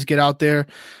you guys get out there.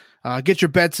 Get your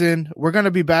bets in. We're going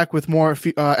to be back with more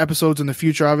episodes in the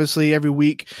future. Obviously, every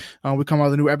week we come out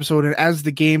with a new episode. And as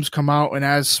the games come out and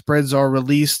as spreads are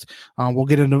released, we'll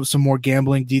get into some more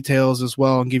gambling details as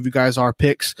well and give you guys our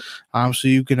picks so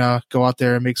you can go out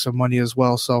there and make some money as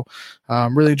well. So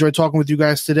really enjoyed talking with you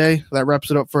guys today. That wraps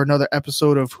it up for another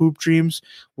episode of Hoop Dreams.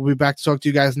 We'll be back to talk to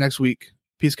you guys next week.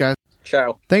 Peace, guys.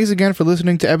 Ciao. Thanks again for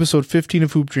listening to episode 15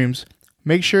 of Hoop Dreams.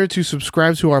 Make sure to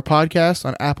subscribe to our podcast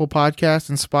on Apple Podcasts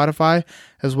and Spotify,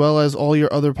 as well as all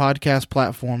your other podcast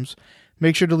platforms.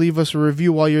 Make sure to leave us a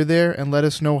review while you're there and let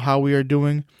us know how we are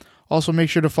doing. Also, make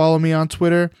sure to follow me on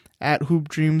Twitter at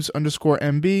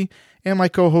hoopdreams_MB and my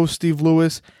co-host Steve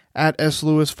Lewis at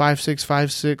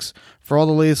slewis5656 for all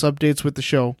the latest updates with the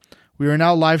show. We are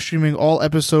now live streaming all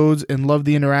episodes and love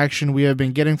the interaction we have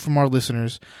been getting from our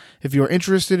listeners. If you are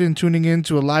interested in tuning in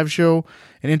to a live show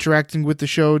and interacting with the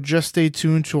show, just stay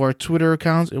tuned to our Twitter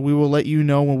accounts and we will let you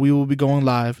know when we will be going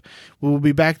live. We will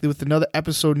be back with another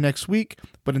episode next week,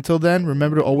 but until then,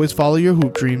 remember to always follow your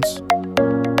hoop dreams.